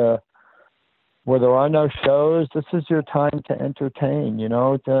like where there are no shows, this is your time to entertain.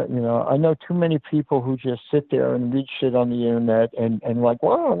 I know too many people who just sit there and read shit on the internet and like,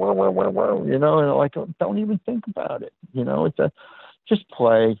 whoa, and like, don't even think about it. Just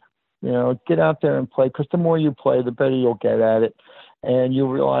play. Get out there and play, because the more you play, the better you'll get at it, and you'll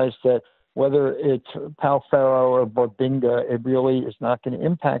realize that whether it's Pal Ferro or Babinga, it really is not going to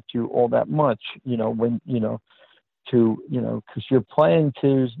impact you all that much. Because you're playing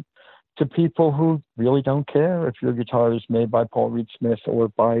to people who really don't care if your guitar is made by Paul Reed Smith or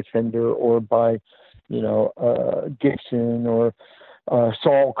by Fender or by, Gibson or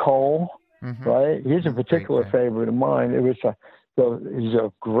Saul Cole, Hmm. right? He's a Great particular band. favorite of mine. He's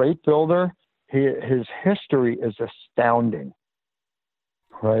a great builder. His history is astounding,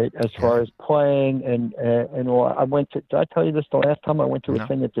 right? As Yeah. far as playing and I went to. Did I tell you this the last time I went to a No.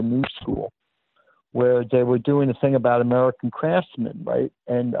 thing at the New School, where they were doing a thing about American craftsmen, right?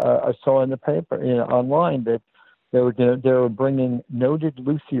 And I saw in the paper, online, that they were bringing noted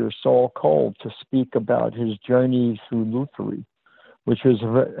luthier Saul Cole to speak about his journey through lutherie, which was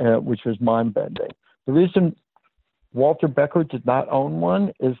mind bending. The reason Walter Becker did not own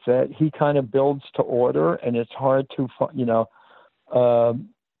one is that he kind of builds to order, and it's hard to, he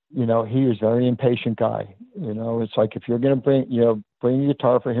was a very impatient guy. It's like, if you're going to bring a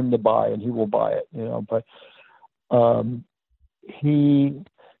guitar for him to buy, and he will buy it. But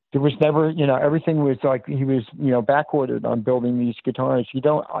there was never, everything was like, he was, back ordered on building these guitars.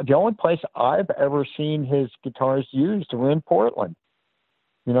 The only place I've ever seen his guitars used were in Portland.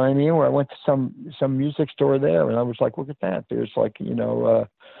 You know what I mean? Where I went to some music store there, and I was like, look at that. There's like,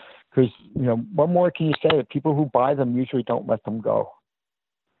 Because, what more can you say? The people who buy them usually don't let them go.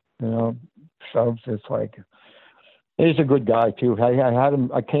 So it's like, he's a good guy too. I had him.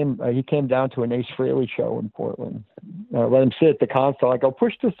 He came down to an Ace Frehley show in Portland. I let him sit at the console. I go,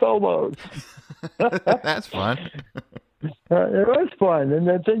 push the solos. That's fun. It was fun. And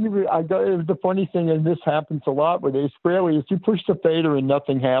the thing, it was the funny thing, and this happens a lot with Ace Frehley, is you push the fader and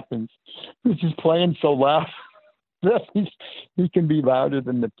nothing happens. He's just playing so loud. He can be louder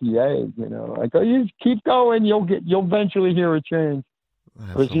than the PA. I go, you keep going, you'll eventually hear a change.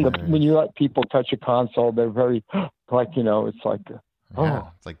 Because when you let people touch a console, they're very like, it's like,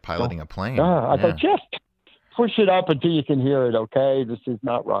 it's like piloting a plane. I go, just push it up until you can hear it. Okay, this is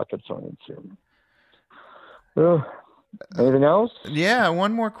not rocket science. Anything else? Yeah,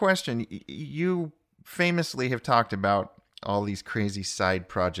 one more question. You famously have talked about all these crazy side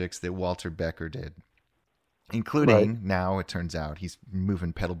projects that Walter Becker did, including now it turns out he's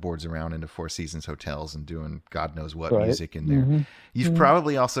moving pedal boards around into Four Seasons hotels and doing God knows what music in there. Mm-hmm. You've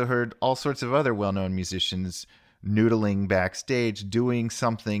probably also heard all sorts of other well-known musicians noodling backstage doing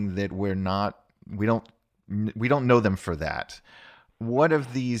something that we don't know them for that. What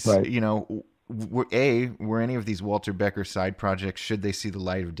of these, were any of these Walter Becker side projects, should they see the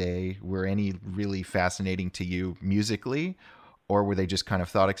light of day, were any really fascinating to you musically? Or were they just kind of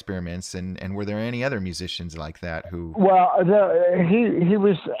thought experiments? And were there any other musicians like that who? Well, he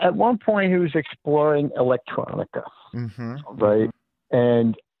was at one point he was exploring electronica, right?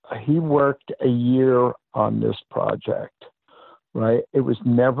 And he worked a year on this project, right? It was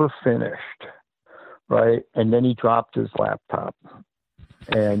never finished, right? And then he dropped his laptop,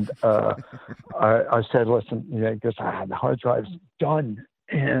 and I said, "Listen," he goes, "The hard drive's done,"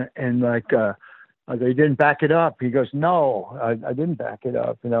 and like. I go, you didn't back it up. He goes, no, I didn't back it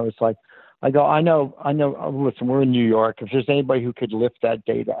up. It's like, I go, I know. Listen, we're in New York. If there's anybody who could lift that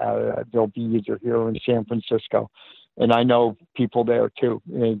data out of that, they'll be either here or in San Francisco. And I know people there too.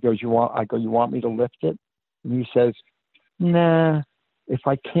 And he goes, you want me to lift it? And he says, nah, if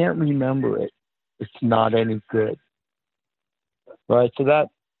I can't remember it, it's not any good. Right. So that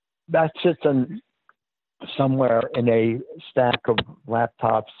sits somewhere in a stack of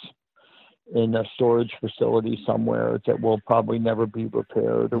laptops in a storage facility somewhere that will probably never be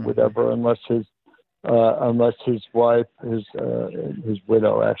repaired or whatever, unless his wife, his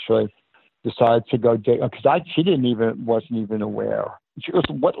widow actually decides to go dig, because she wasn't even aware. She goes,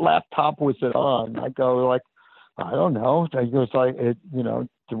 what laptop was it on? I go, like, I don't know. I goes, like, there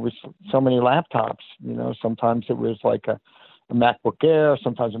was so many laptops, sometimes it was like a MacBook Air,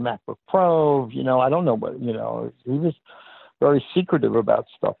 sometimes a MacBook Pro, I don't know what, he was very secretive about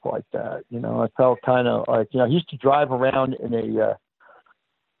stuff like that. I felt kind of like, he used to drive around in a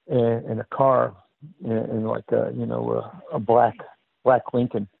car in like a black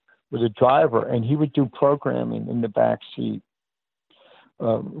Lincoln with a driver, and he would do programming in the back seat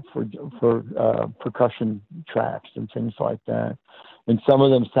for percussion tracks and things like that. And some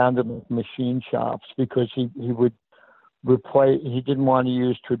of them sounded like machine shops because he would he didn't want to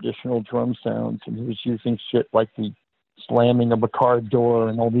use traditional drum sounds, and he was using shit like the slamming of a car door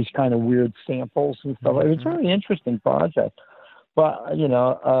and all these kind of weird samples and stuff. It was a very interesting project. But, I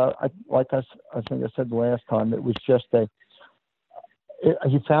think I said the last time, it was just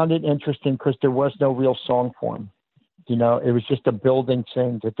he found it interesting because there was no real song form. It was just a building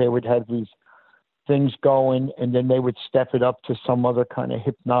thing that they would have these things going, and then they would step it up to some other kind of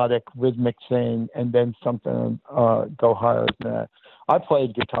hypnotic rhythmic thing, and then something go higher than that. I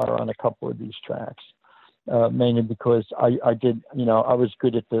played guitar on a couple of these tracks. Mainly because I did, I was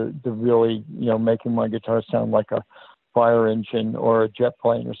good at the really, making my guitar sound like a fire engine or a jet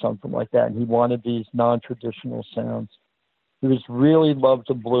plane or something like that. And he wanted these non-traditional sounds. He really loved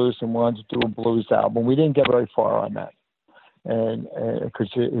the blues and wanted to do a blues album. We didn't get very far on that. And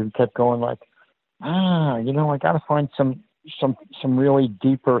because it kept going like, I got to find some really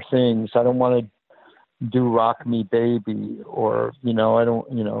deeper things. I don't want to do Rock Me Baby or I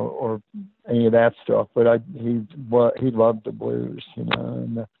don't or any of that stuff, but he loved the blues,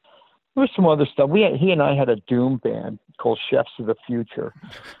 and there was some other stuff. He and I had a doom band called Chefs of the Future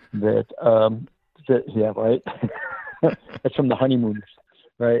that right. That's from the Honeymooners,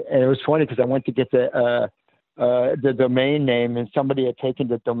 right? And it was funny because I went to get the domain name, and somebody had taken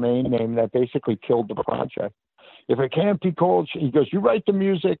the domain name that basically killed the project. If it can't be called, he goes, you write the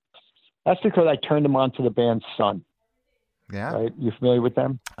music. That's because I turned him on to the band Sun. Yeah. Right? You familiar with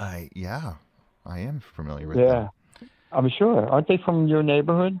them? I am familiar with them. Yeah. I'm sure. Aren't they from your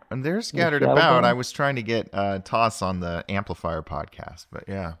neighborhood? And they're scattered about. I was trying to get Toss on the Amplifier podcast, but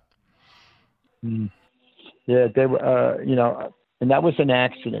yeah. Yeah, they were, And that was an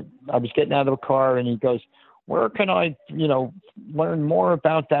accident. I was getting out of the car, and he goes, "Where can I, learn more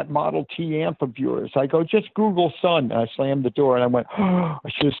about that Model T amp of yours?" I go, "Just Google Sun." I slammed the door, and I went, "Oh, I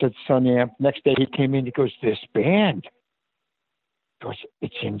should have said Sun amp." Next day he came in. He goes, "This band," he goes,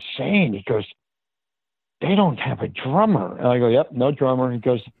 "it's insane." He goes, "They don't have a drummer." And I go, "Yep, no drummer." He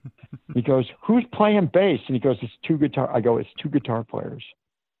goes, "Who's playing bass?" And he goes, "It's two guitar." I go, "It's two guitar players."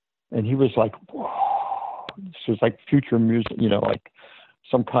 And he was like, "Whoa!" This was like future music, like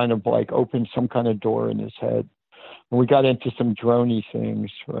some kind of like opened some kind of door in his head. And we got into some droney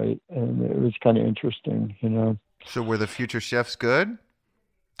things, right? And it was kind of interesting. So were the future chefs good?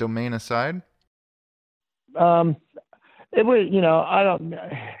 Domain aside? Um, it was,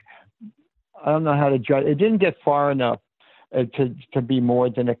 I don't know how to judge. It didn't get far enough to be more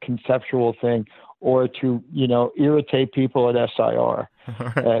than a conceptual thing, or to irritate people at SIR,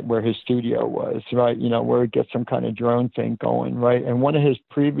 where his studio was, right? Where it gets some kind of drone thing going, right? And one of his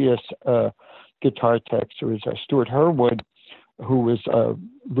previous guitar techs was Stuart Herwood, who was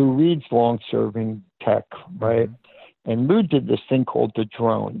Lou Reed's long-serving tech, right? Mm-hmm. And Lou did this thing called the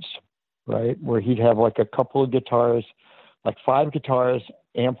drones, right? Where he'd have like a couple of guitars, like 5 guitars,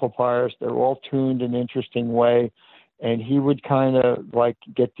 amplifiers. They're all tuned in an interesting way. And he would kind of like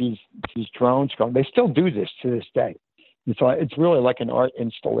get these drones going. They still do this to this day. It's really like an art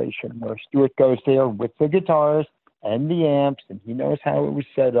installation where Stuart goes there with the guitars and the amps, and he knows how it was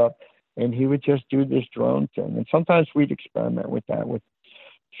set up, and he would just do this drone thing. And sometimes we'd experiment with that, with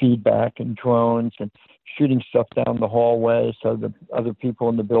feedback and drones and shooting stuff down the hallway so the other people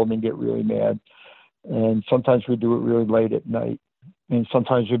in the building get really mad. And sometimes we'd do it really late at night. And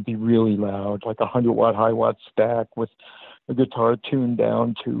sometimes it'd be really loud, like 100-watt, high-watt stack with a guitar tuned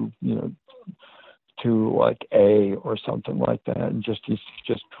down to, to like A or something like that, and just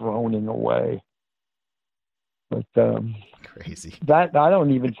droning away. But crazy. That I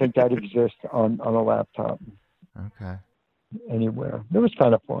don't even think that exists on a laptop. Okay. Anywhere. It was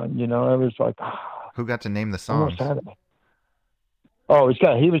kind of fun, It was like. Who got to name the songs? Oh,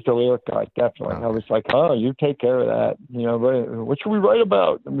 he was the lyric guy, definitely. Okay. I was like, "Oh, you take care of that. What should we write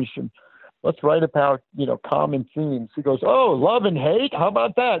about?" And let's write about, common themes. He goes, "Oh, love and hate. How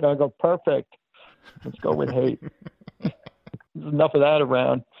about that?" And I go, "Perfect. Let's go with hate." There's enough of that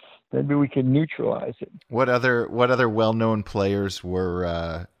around. Maybe we can neutralize it. What other well-known players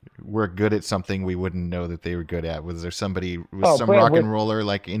were good at something we wouldn't know that they were good at? Was there somebody, rock and roller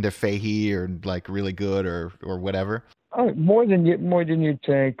like into Fahey or like really good or whatever? Oh, more than you'd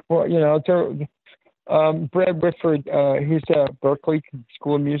think. Well, Brad Whitford, he's at Berklee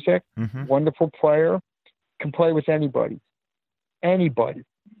School of Music. Mm-hmm. Wonderful player, can play with anybody. Anybody.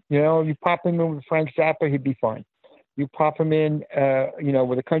 You pop him in with Frank Zappa, he'd be fine. You pop him in,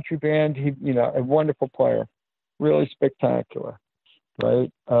 with a country band, a wonderful player, really spectacular,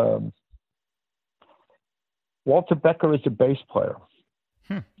 right? Walter Becker is a bass player,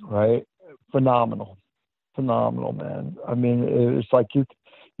 right? Phenomenal, man. I mean, it was like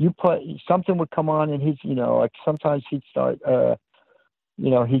you play, something would come on, and he's, like sometimes he'd start,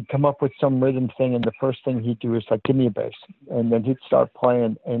 he'd come up with some rhythm thing, and the first thing he'd do is like, "Give me a bass," and then he'd start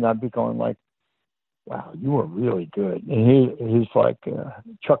playing, and I'd be going like, "Wow, you were really good." And he's like a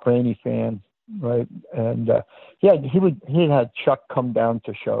Chuck Rainey fan, right? And he'd had Chuck come down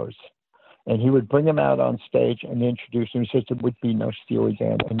to shows, and he would bring him out on stage and introduce him. He says there would be no Steely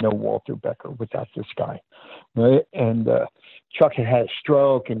Dan and no Walter Becker without this guy, right? And Chuck had a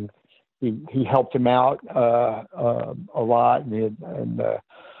stroke, and he helped him out a lot. And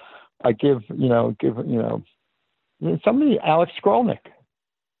I give somebody, Alex Skrolnick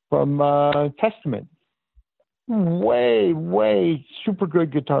from Testament, way super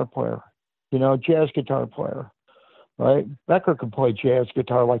good guitar player, jazz guitar player, right? Becker could play jazz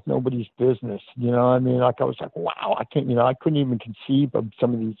guitar like nobody's business. I mean, like I was like, wow, I couldn't even conceive of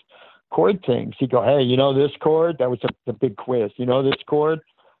some of these chord things. He'd go, "Hey, this chord?" That was the big quiz. This chord?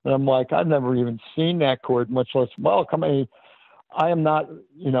 And I'm like, I've never even seen that chord, much less. Well, come on. I am not,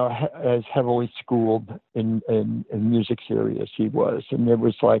 as heavily schooled in music theory as he was, and it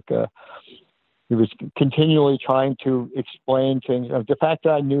was like he was continually trying to explain things. The fact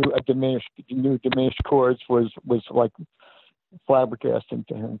that I knew diminished chords was like flabbergasting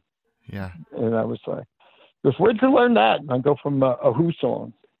to him. Yeah. And I was like, "Where'd you learn that?" And I go from a Who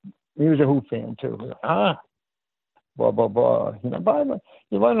song. He was a Who fan too. Blah blah blah. But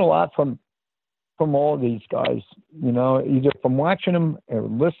you learn a lot from all of these guys. Either from watching them or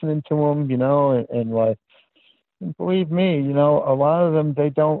listening to them. And like, believe me, a lot of them, they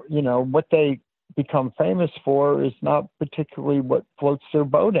don't. What they become famous for is not particularly what floats their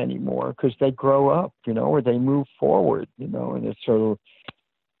boat anymore, because they grow up, or they move forward, and it's sort of,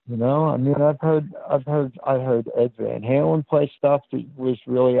 I mean, I heard Ed Van Halen play stuff that was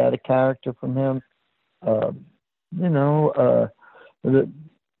really out of character from him. You know, the,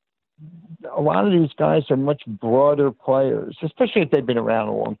 a lot of these guys are much broader players, especially if they've been around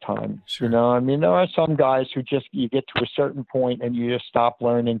a long time. Sure. I mean, there are some guys who just, you get to a certain point and you just stop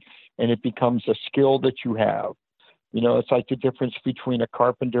learning and it becomes a skill that you have. It's like the difference between a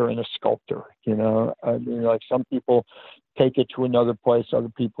carpenter and a sculptor. I mean, like, some people take it to another place. Other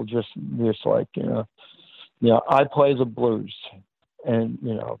people just like, I play the blues, and,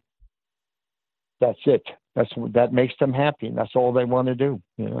 that's it. That makes them happy, and that's all they want to do.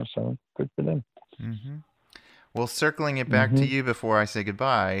 So good for them. Mm-hmm. Well, circling it back to you before I say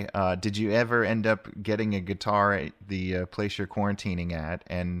goodbye, did you ever end up getting a guitar at the place you're quarantining at?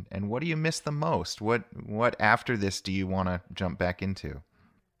 And what do you miss the most? What after this do you want to jump back into?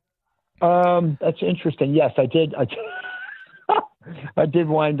 That's interesting. Yes, I did. I did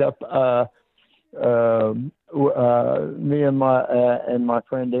wind up. Me and my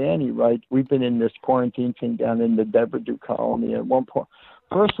friend Annie, right? We've been in this quarantine thing down in the Devereux colony. At one point,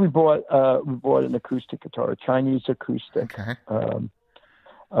 first we bought an acoustic guitar, a Chinese acoustic. Okay.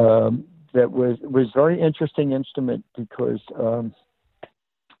 That was very interesting instrument because it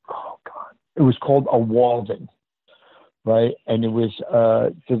was called a Walden, right? And it was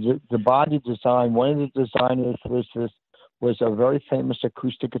the body design. One of the designers was a very famous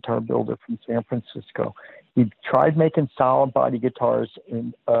acoustic guitar builder from San Francisco. He tried making solid body guitars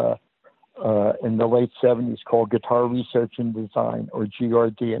in the late 70s, called Guitar Research and Design, or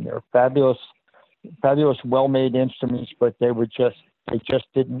GRD, and they're fabulous, well-made instruments, but it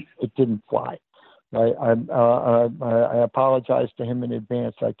didn't fly. Right? I apologize to him in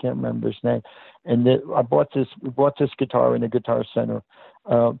advance. I can't remember his name. And we bought this guitar in the Guitar Center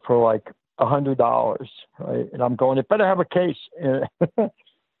for like $100, right? And I'm going, it better have a case, and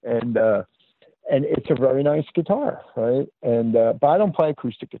it's a very nice guitar, right? And but I don't play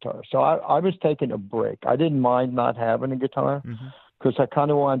acoustic guitar, so I was taking a break. I didn't mind not having a guitar because I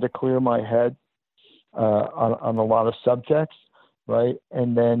kind of wanted to clear my head on a lot of subjects, right?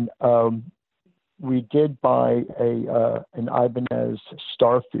 And then we did buy an Ibanez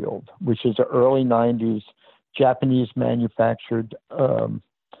Starfield, which is an early '90s Japanese manufactured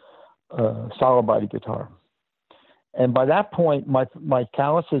solid body guitar. And by that point, my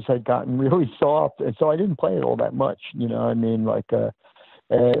calluses had gotten really soft, and so I didn't play it all that much. I mean, like, I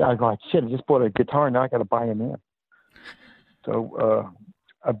go, shit, I just bought a guitar, now I got to buy an amp. So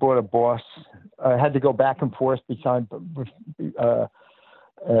I bought a Boss. I had to go back and forth between.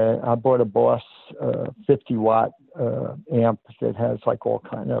 I bought a Boss 50-watt amp that has like all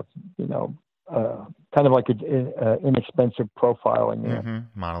kind of, kind of like an inexpensive profiling amp.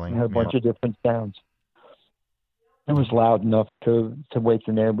 Modeling. It had a bunch of different sounds. It was loud enough to wake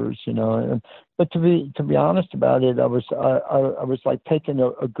the neighbors, But to be honest about it, I was like taking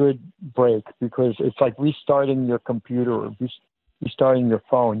a good break, because it's like restarting your computer or restarting your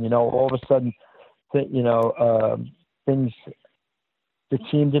phone. All of a sudden, things that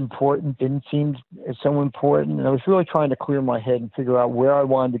seemed important didn't seem so important, and I was really trying to clear my head and figure out where I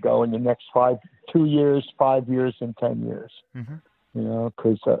wanted to go in the next 2 years, 5 years, and 10 years.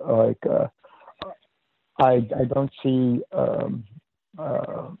 Because I don't see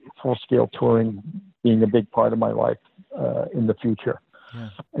full-scale touring being a big part of my life in the future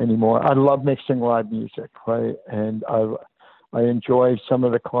anymore. I love mixing live music, right? And I enjoy some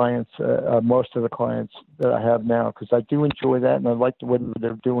of the clients, most of the clients that I have now, because I do enjoy that, and I like what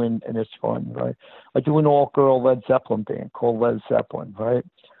they're doing, and it's fun, right? I do an all-girl Led Zeppelin band called Led Zeppelin, right?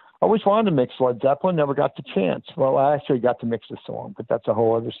 I always wanted to mix Led Zeppelin, never got the chance. Well, I actually got to mix the song, but that's a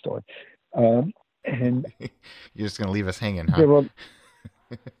whole other story. And you're just going to leave us hanging, huh?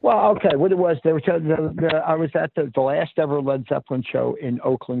 Well, okay. What it was, I was at the last ever Led Zeppelin show in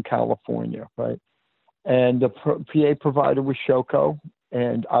Oakland, California, right? And the PA provider was Shoko,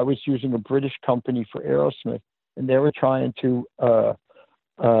 and I was using a British company for Aerosmith, and they were trying to,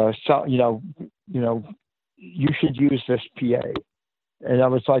 you should use this PA. And I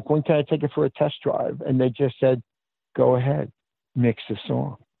was like, when can I take it for a test drive? And they just said, go ahead, mix the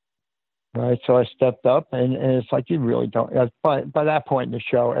song. Right. So I stepped up, and it's like, you really don't. By that point in the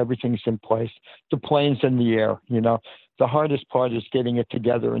show, everything's in place. The plane's in the air. The hardest part is getting it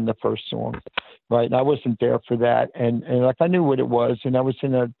together in the first song. Right. And I wasn't there for that. And like, I knew what it was. And I was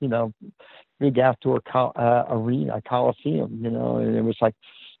in a, big outdoor arena, Coliseum, and it was like,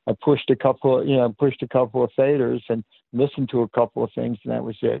 I pushed a couple of faders and listened to a couple of things, and that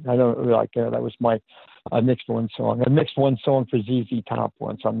was it. I don't really like that. That was I mixed one song. I mixed one song for ZZ Top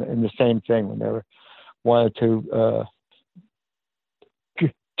once in the same thing when they wanted to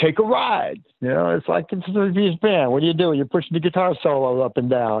take a ride. It's like it's a ZZ band. What are you doing? You're pushing the guitar solo up and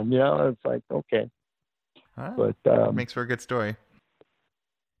down. It's like, okay. But makes for a good story.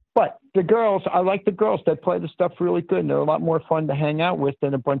 But the girls, I like the girls that play the stuff really good. And they're a lot more fun to hang out with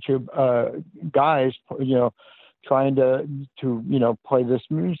than a bunch of guys, trying to play this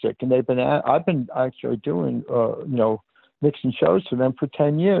music. And I've been actually doing, mixing shows for them for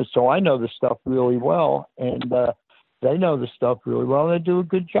 10 years. So I know the stuff really well, and they know the stuff really well. And they do a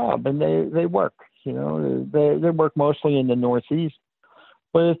good job, and they work. They work mostly in the Northeast,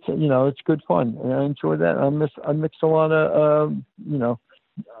 but it's good fun, and I enjoy that. I mix a lot of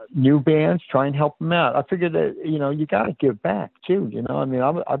new bands, try and help them out. I figured that you got to give back too.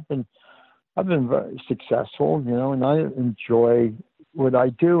 I've been very successful, and I enjoy what I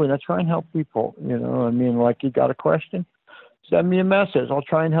do, and I try and help people. Like, you got a question, send me a message. I'll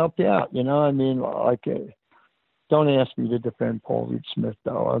try and help you out. Don't ask me to defend Paul Reed Smith,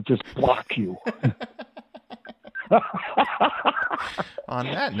 though. I'll just block you. On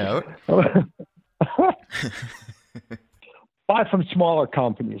that note. Buy from smaller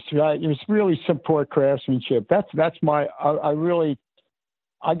companies, right? It's really support craftsmanship. That's my.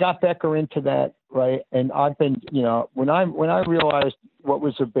 I got Becker into that, right? And I've been, when I realized what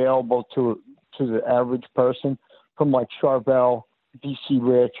was available to the average person, from like Charvel, DC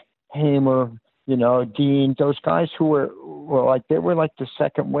Rich, Hamer, Dean, those guys who were like, they were like the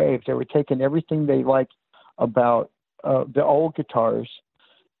second wave. They were taking everything they liked about the old guitars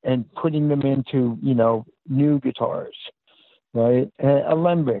and putting them into new guitars. Right,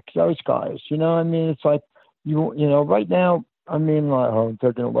 Alembic, those guys. It's like right now. Like,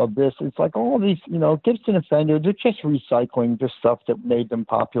 they're gonna love this. It's like all these, Gibson and Fender. They're just recycling the stuff that made them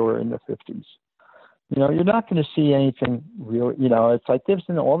popular in the 50s. You're not going to see anything real. It's like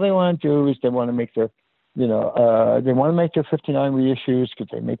Gibson. All they want to do is they want to make their, they want to make their 59 reissues because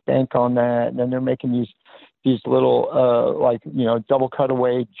they make bank on that, and then they're making these little double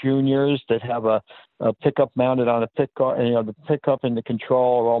cutaway juniors that have a pickup mounted on a pick guard, and the pickup and the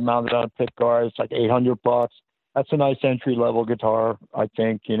control are all mounted on a pick guard. It's like $800. That's a nice entry level guitar, I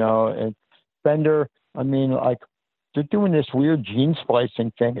think. And Fender, they're doing this weird gene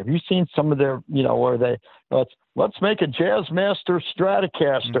splicing thing. Have you seen some of their, where let's make a Jazzmaster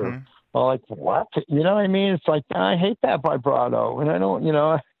Stratocaster? Mm-hmm. I'm like, what? It's like, I hate that vibrato, and I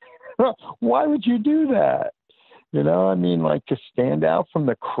don't, why would you do that? Like, to stand out from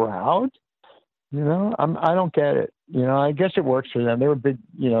the crowd. I don't get it. I guess it works for them. They're a big,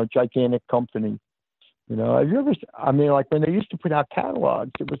 gigantic company. Have you ever? Like, when they used to put out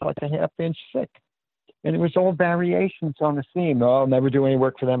catalogs, it was like a half-inch thick, and it was all variations on the theme. I'll never do any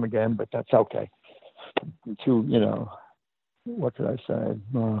work for them again, but that's okay. What could I say?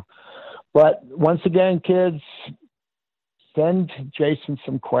 But once again, kids, send Jason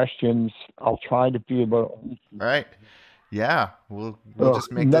some questions. I'll try to be able. All right. Yeah, we'll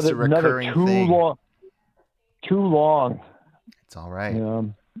just make this a recurring thing. Too long. It's all right.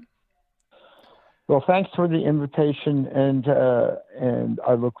 Well, thanks for the invitation, and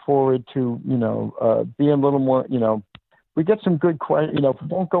I look forward to being a little more. We get some good questions. We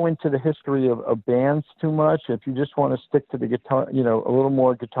won't go into the history of bands too much. If you just want to stick to the guitar, a little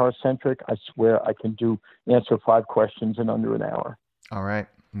more guitar centric, I swear I can answer 5 questions in under an hour. All right.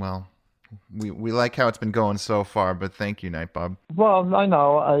 Well, we like how it's been going so far, but thank you, Nitebob. Well, I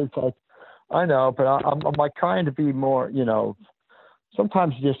know, I know, but I'm like trying to be more.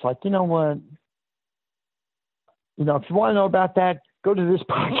 Sometimes just like, what. If you want to know about that, go to this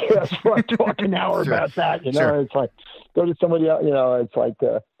podcast where I talk an hour Sure. about that. Sure. It's like, go to somebody else. It's like,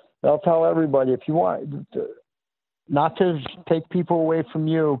 I'll tell everybody, if you want not to take people away from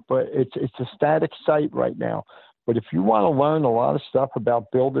you, but it's a static site right now. But if you want to learn a lot of stuff about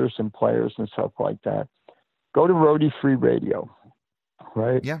builders and players and stuff like that, go to Roadie Free Radio.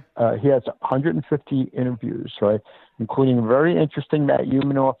 Right. Yeah. He has 150 interviews, right, including a very interesting Matt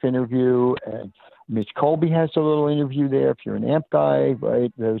Humanoff interview, and Mitch Colby has a little interview there. If you're an amp guy,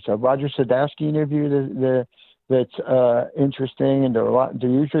 right, there's a Roger Sadowski interview that's interesting, and they're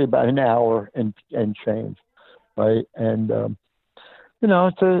usually about an hour and change, right? And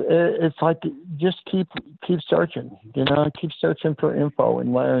it's like, just keep searching, keep searching for info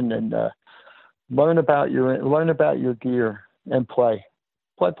and learn about your gear and play,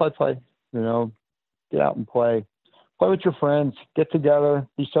 get out and play with your friends, get together,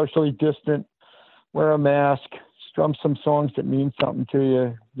 be socially distant, wear a mask, strum some songs that mean something to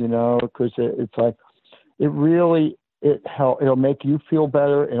you, you know, because it's like, it'll make you feel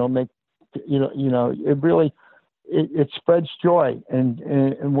better. It'll make, it spreads joy.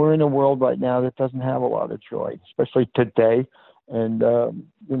 And we're in a world right now that doesn't have a lot of joy, especially today. And,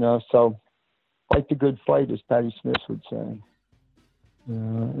 so fight the good fight, as Patti Smith would say.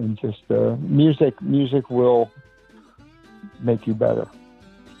 And just music will make you better.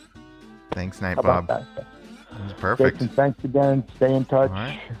 Thanks, Nitebob. That was perfect. Jason, thanks again. Stay in touch. All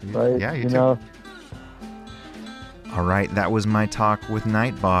right. Right? Yeah, you too. All right, that was my talk with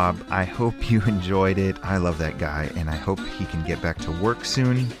Nitebob. I hope you enjoyed it. I love that guy, and I hope he can get back to work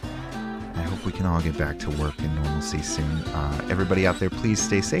soon. I hope we can all get back to work and normalcy soon. Everybody out there, please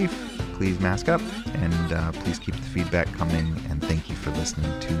stay safe. Please mask up, and please keep the feedback coming. And thank you for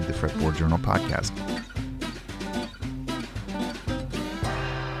listening to the Fretboard Journal podcast.